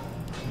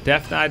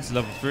 Death Knight's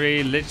level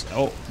 3. Lich.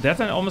 Oh, Death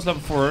Knight almost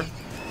level 4.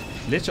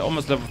 Lich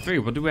almost level 3.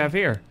 What do we have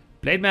here?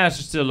 Blade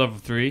Master still level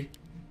 3.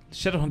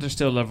 Shadow Hunter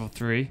still level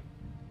 3.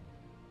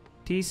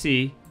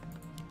 TC.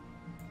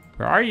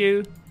 Where are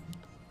you?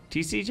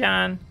 TC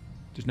John.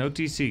 There's no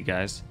TC,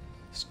 guys.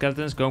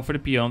 Skeletons going for the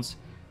peons.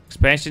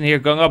 Expansion here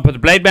going up with the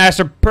Blade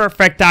Master.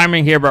 Perfect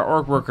timing here by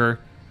OrcWorker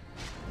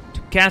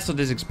to cancel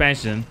this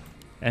expansion.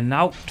 And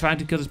now trying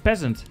to kill this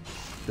peasant.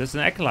 That's an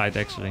acolyte,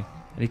 actually.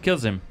 And he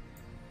kills him.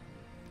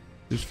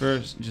 Lucifer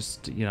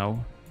just, you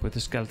know, with the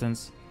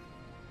skeletons.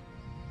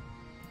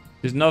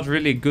 There's not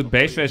really a good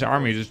base race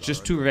army. There's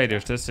just 2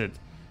 raiders. That's it.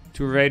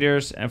 2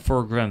 raiders and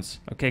 4 grunts.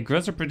 Okay,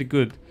 grunts are pretty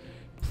good.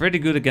 Pretty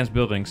good against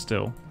buildings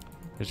still.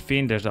 There's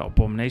Fiend, there's the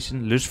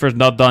Abomination. Lucifer's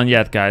not done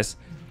yet, guys.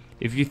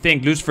 If you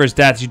think Lucifer is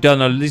dead, you don't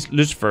know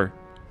Lucifer.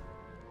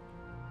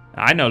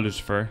 I know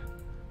Lucifer.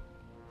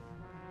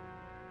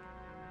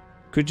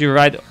 Could you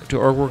write to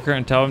OrcWorker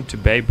and tell him to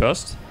buy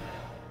bust?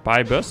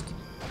 Buy bust?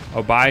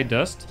 Oh, buy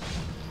dust?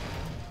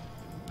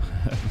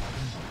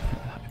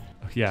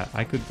 Yeah,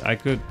 I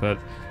could, but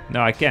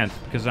no, I can't.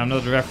 Because I'm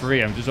not a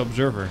referee, I'm just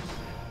observer.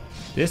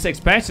 This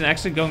expansion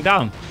actually going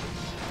down.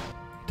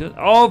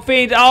 Oh,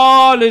 Fiend!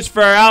 Oh,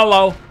 Lucifer!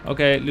 Hello!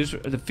 Okay,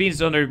 Lucifer, the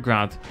Fiend's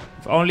underground.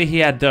 If only he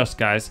had dust,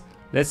 guys.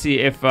 Let's see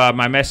if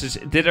my message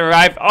did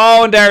arrive.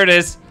 Oh, and there it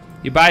is!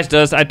 He buys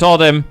dust. I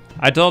told him.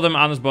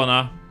 Honest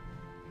Bona.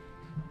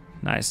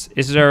 Nice.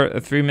 Is there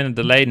a 3-minute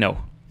delay? No.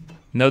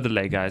 No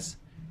delay, guys.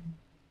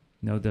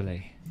 No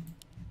delay.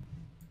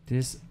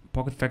 This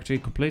pocket factory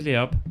completely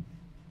up.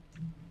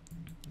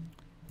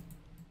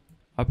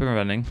 Up and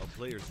running. A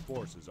player's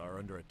forces are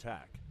under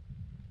attack.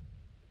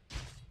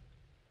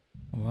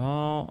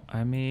 Well,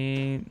 I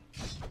mean,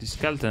 the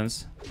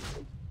skeletons.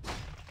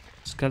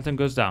 Skeleton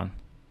goes down.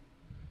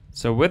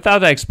 So without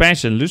the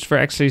expansion, Lucifer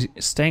actually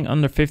staying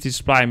under 50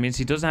 supply means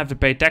he doesn't have to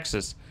pay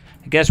taxes.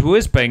 And guess who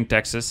is paying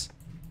taxes?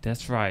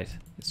 That's right.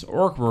 It's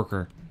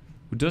OrcWorker,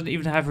 who doesn't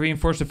even have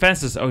reinforced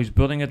defenses. Oh, he's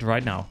building it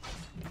right now.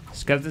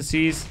 Skeleton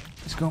sees.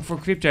 He's going for a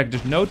creep check.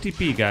 There's no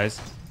TP,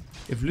 guys.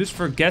 If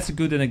Lucifer gets a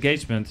good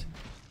engagement,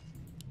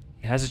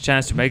 he has a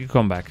chance to make a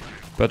comeback.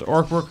 But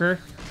OrcWorker,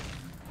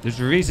 there's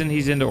a reason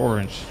he's in the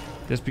orange.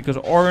 That's because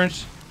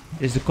orange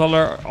is the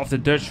color of the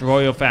Dutch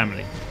royal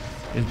family.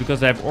 It's because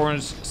they have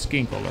orange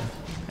skin color.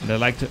 And they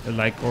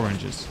like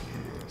oranges.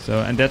 So,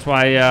 and that's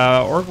why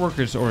OrcWorker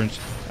is orange.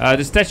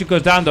 The statue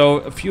goes down though.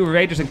 A few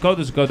raiders and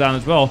Kodos go down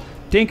as well.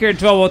 Tinker in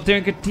trouble.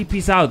 Tinker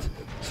TP's out.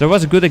 So there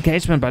was a good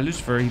engagement by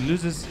Lucifer. He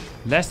loses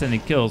less than he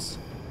kills.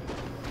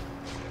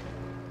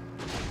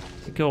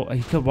 He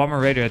killed 1 more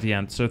raider at the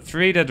end. So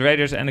 3 dead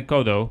raiders and a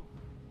Kodo.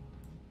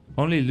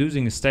 Only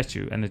losing a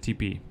statue and a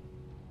TP.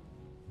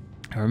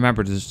 I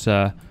remember this.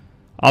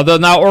 Although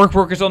now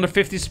OrcWorker is under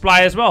 50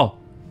 supply as well.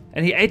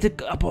 And he ate the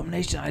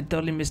Abomination. I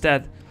totally missed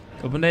that.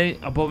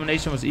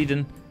 Abomination was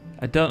eaten.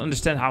 I don't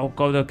understand how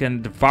Kodo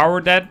can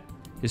devour that.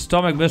 His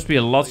stomach must be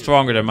a lot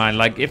stronger than mine.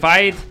 Like, if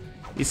I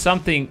eat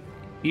something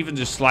even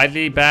just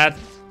slightly bad,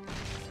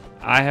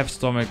 I have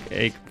stomach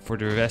ache for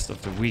the rest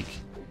of the week.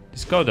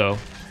 This Kodo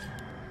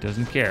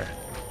doesn't care.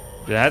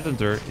 The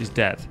Headhunter is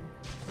dead.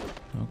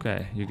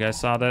 Okay, you guys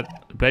saw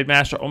that. Blade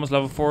Master almost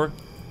level 4.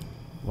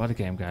 What a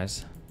game,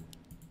 guys.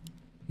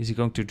 Is he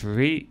going to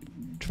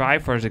try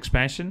for his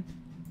expansion?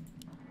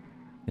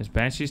 His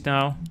Banshees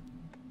now.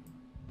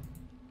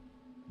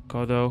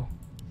 Kodo.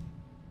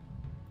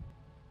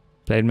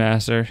 Blade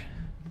Master.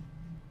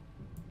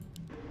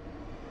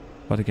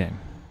 What a game.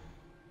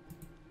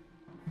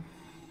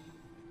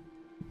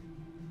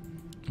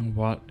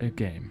 What a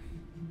game.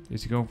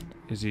 Is he going?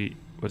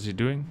 What is he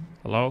doing?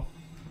 Hello?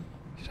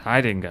 He's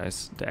hiding,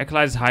 guys. The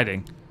Acolyte is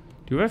hiding.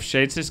 Do we have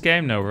shades this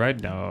game? No, right?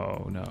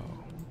 No, no.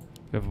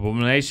 We have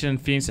Abomination,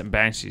 Fiends, and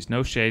Banshees.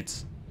 No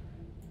shades.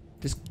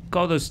 This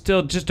Kodo is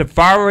still just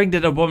devouring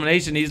the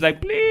Abomination. He's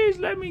like, please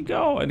let me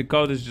go. And the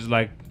Kodo is just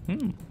like,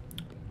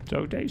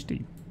 so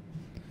tasty.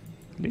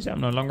 At least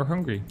I'm no longer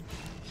hungry.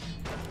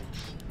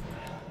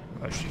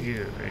 Rush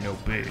here, ain't no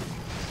big.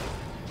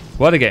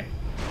 What a game.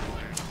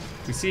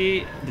 We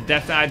see the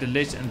Death Knight, the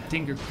Lich, and the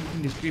Tinker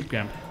keeping this creep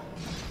camp.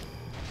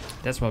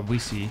 That's what we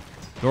see.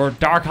 Lord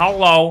Dark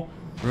Hollow,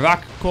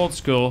 Rock Cold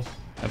Skull,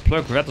 and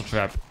Plug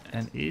Rattletrap.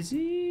 And is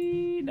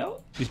he?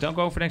 No, he's not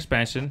going for an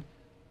expansion.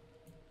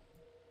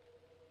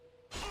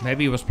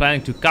 Maybe he was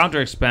planning to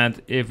counter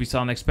expand if we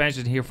saw an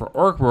expansion here for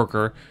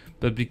OrcWorker.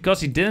 But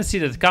because he didn't see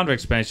that counter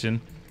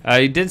expansion,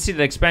 he didn't see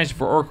the expansion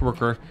for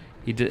OrcWorker,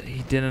 he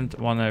didn't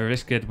want to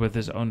risk it with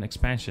his own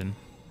expansion.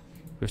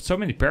 We have so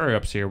many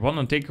parry-ups here. One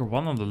on Tinker,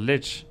 one on the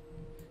Lich.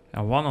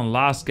 And one on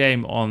last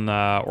game on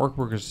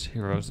OrcWorker's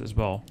heroes as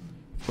well.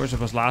 Of course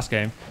it was last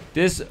game.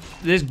 This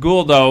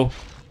ghoul though.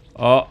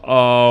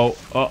 Uh-oh.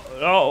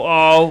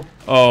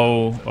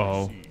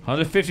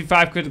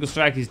 155 critical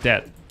strike, he's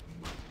dead.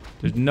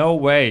 There's no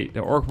way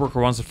the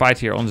OrcWorker wants to fight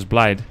here on this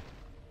Blight.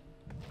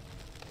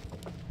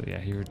 So yeah,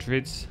 he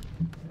retreats.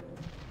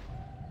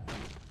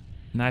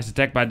 Nice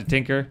attack by the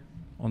Tinker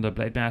on the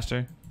Blade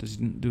Master. Does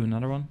he do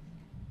another one?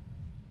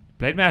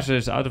 Blade Master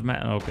is out of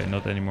mana. Okay,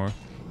 not anymore.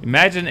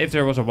 Imagine if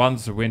there was a Wand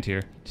of the Wind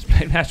here. This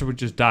Blade Master would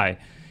just die.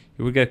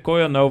 He would get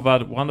Coil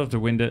Nova, Wand of the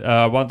Wind,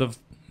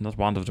 not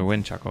Wand of the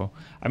Wind, Chaco.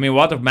 I mean,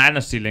 Wand of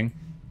Mana Stealing.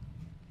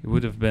 He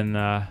would have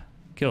been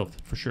killed,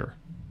 for sure.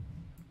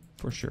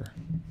 For sure.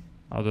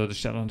 Although the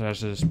Shadowhunter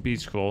has a speed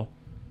scroll,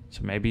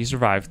 so maybe he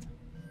survived.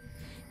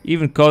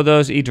 Even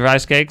Kodos eat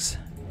rice cakes.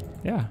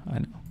 Yeah, I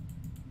know.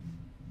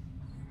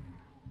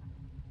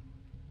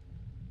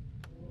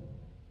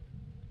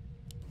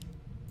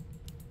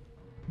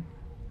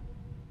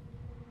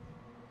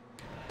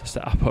 Does the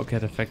Abo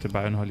get affected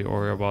by Unholy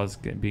Warrior while it's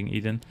being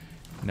eaten?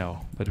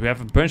 No. But we have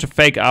a bunch of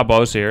fake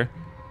Abos here.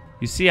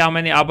 You see how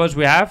many Abos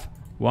we have?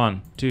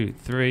 1, 2,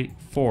 3,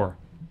 4.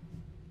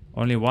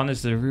 Only one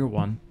is the real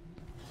one.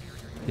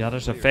 The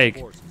others are fake.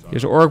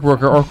 Here's an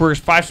OrcWorker. OrcWorker's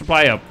 5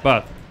 supply up.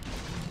 But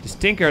this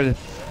Tinker, the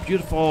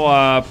beautiful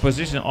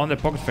position on the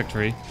Pocket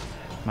Factory,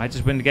 might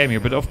just win the game here.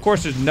 But of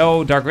course there's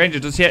no Dark Ranger.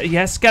 He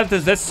has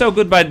skeletons. That's so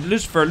good by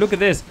Lucifer. Look at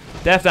this.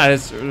 Death Knight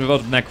has a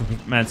lot of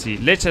Necromancy.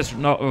 Lich has a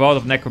lot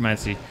of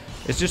Necromancy.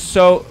 It's just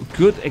so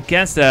good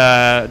against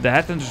the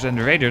Headhunters and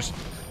the Raiders.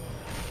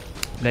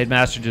 Blade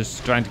Master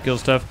just trying to kill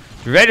stuff.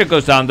 The Raider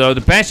goes down though.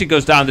 The Banshee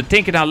goes down. The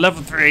Tinker now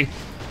level 3.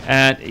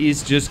 And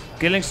he's just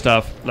killing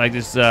stuff. Like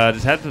this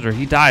Headhunter.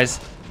 He dies.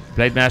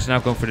 Blade Master now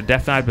going for the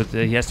Death Knight. But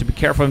he has to be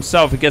careful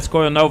himself. He gets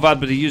Coil Nova.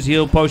 But he used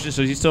heal potion.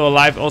 So he's still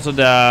alive. Also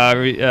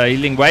the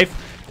healing wave.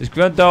 This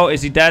Grunt though.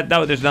 Is he dead?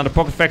 No. There's another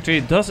Pocket Factory.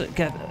 It doesn't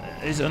get...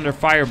 is under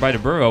fire by the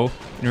burrow.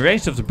 In the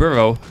range of the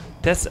burrow.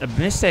 That's a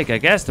mistake, I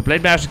guess. The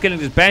Blade Master killing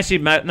this Banshee.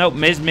 No,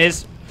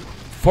 miss.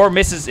 4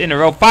 misses in a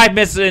row. 5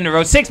 misses in a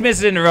row. 6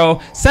 misses in a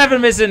row.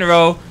 7 misses in a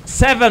row.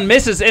 7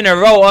 misses in a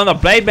row on the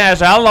Blade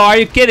Master. Hello, are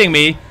you kidding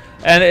me?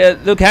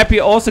 And look, Happy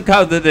also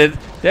counted it.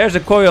 There's a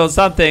coil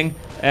something.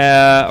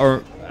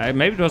 Or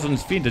maybe it was on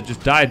his feet that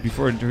just died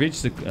before it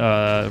reached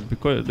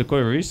the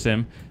coil reached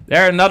him.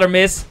 There, another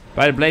miss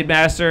by the Blade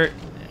Master.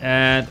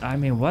 And I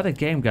mean, what a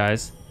game,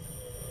 guys.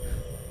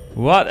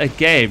 What a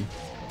game.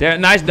 There,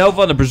 nice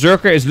Nova on the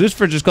Berserker. Is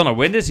Lucifer just gonna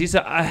win this? He's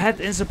ahead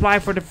in supply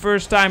for the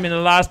first time in the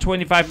last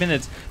 25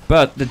 minutes.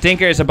 But the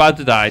Tinker is about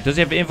to die. Does he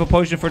have an info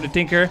potion for the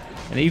Tinker?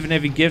 And even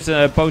if he gives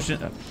a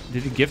potion...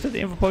 did he give that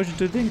info potion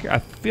to the Tinker? I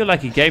feel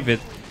like he gave it.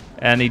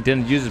 And he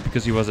didn't use it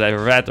because he was a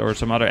rat or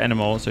some other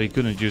animal. So he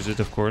couldn't use it,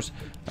 of course.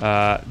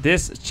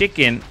 This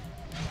chicken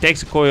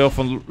takes a coil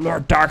from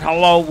Lord Dark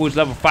Hollow, who's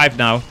level 5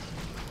 now.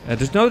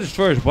 There's no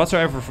destroyers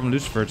whatsoever from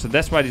Lucifer. So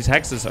that's why these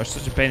hexes are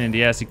such a pain in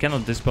the ass. He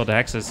cannot dispel the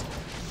hexes.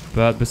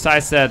 But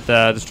besides that,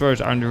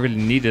 destroyers aren't really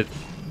needed.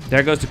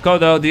 There goes the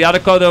Kodo. The other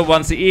Kodo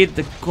wants to eat.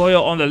 The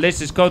coil on the Lich.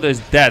 This Kodo is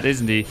dead,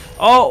 isn't he?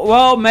 Oh,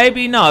 well,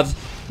 maybe not.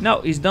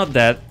 No, he's not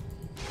dead.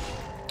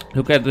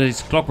 Look at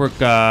these Clockwork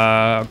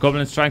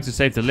goblins trying to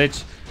save the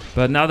Lich.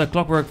 But now the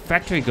Clockwork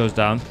Factory goes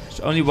down.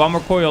 There's only one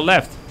more coil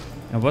left.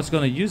 And what's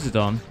going to use it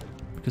on?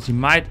 Because he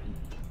might...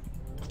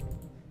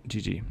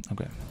 GG.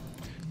 Okay.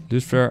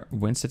 Lucifer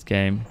wins that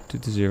game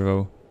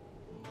 2-0.